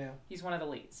Hannibal? yeah, He's one of the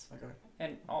leads. okay.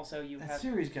 And also you That have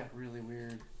series got really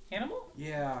weird. Hannibal?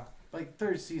 Yeah, like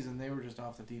third season, they were just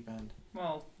off the deep end.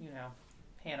 Well, you know,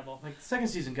 Hannibal. Like the second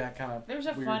season got kind of There's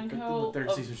a weird, Funko but then the third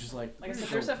of- season was just like Like I we're said,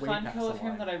 just there's a way past Funko the of him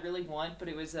line. that I really want, but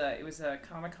it was a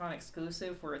Comic-Con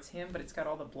exclusive where it's him, but it's got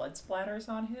all the blood splatters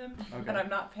on him, Okay. and I'm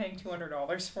not paying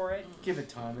 $200 for it. Give it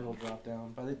time, it'll drop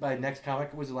down. By next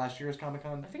comic, was it last year's Comic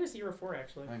Con? I think it was the year before,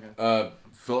 actually. Okay.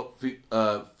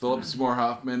 Philip Seymour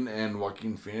Hoffman and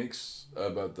Joaquin Phoenix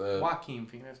about the... Joaquin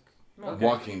Phoenix. Okay.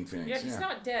 Joaquin Phoenix, Yeah, he's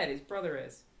not dead. His brother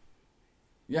is.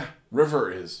 Yeah,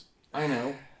 River is. I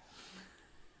know.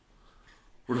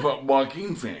 What about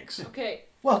Joaquin Phoenix? Okay,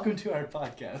 Welcome to our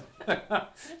podcast,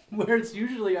 where it's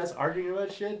usually us arguing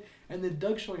about shit, and then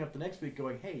Doug showing up the next week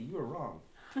going, "Hey, you were wrong."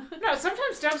 no,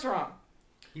 sometimes Doug's wrong.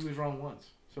 He was wrong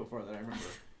once so far that I remember.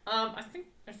 I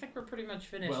think we're pretty much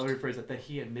finished. Well, let me rephrase that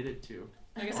he admitted to.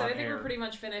 Like I said, on I think air. we're pretty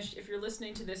much finished. If you're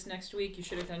listening to this next week, you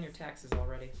should have done your taxes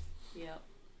already. Yep.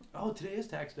 Oh, today is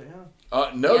tax day,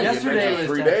 huh? No, you get an Yesterday extra was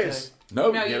 3 tax days.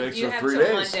 No, no, you get an you extra have 3 till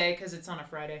days. Monday because it's on a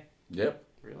Friday. Yep.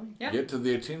 Really? Yeah. Get to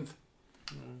the 18th.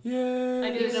 I Yay. do You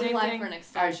the can same apply thing. for an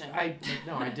extension. I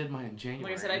did mine in January.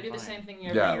 Like I said, I do the Fine. same thing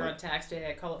every Yeah, year like- on tax day.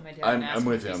 I call up my dad I'm- and ask I'm him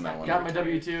with if you he's on that got one. Got my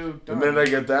retired. W-2. The minute I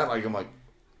get that, like, I'm like,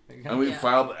 and we Yeah.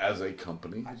 filed as a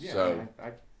company, Yeah, so...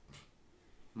 I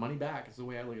money back is the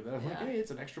way I look at that. I'm like, Yeah. hey,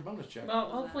 it's an extra bonus check. Well,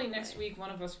 hopefully Exactly. next week one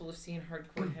of us will have seen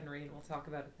Hardcore Henry and we'll talk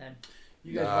about it then.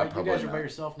 You guys, Nah, you probably guys are by not.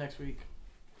 yourself next week.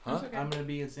 Huh? It's okay. I'm gonna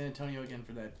be in San Antonio again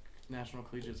for that National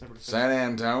Collegiate Separate San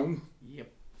Antone.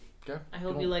 Yep. I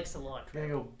hope Cool. you like cilantro. I'm gonna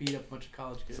go beat up a bunch of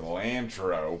college kids.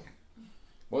 Cilantro.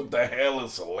 What the hell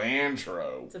is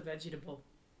cilantro? It's a vegetable.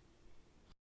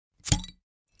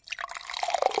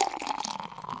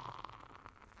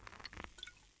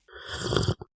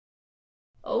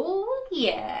 Oh,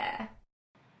 yeah.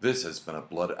 This has been a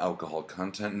Blood Alcohol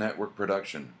Content Network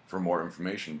production. For more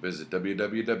information, visit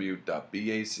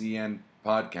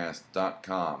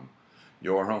www.bacnpodcast.com.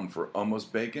 Your home for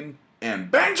almost bacon and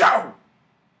banjo!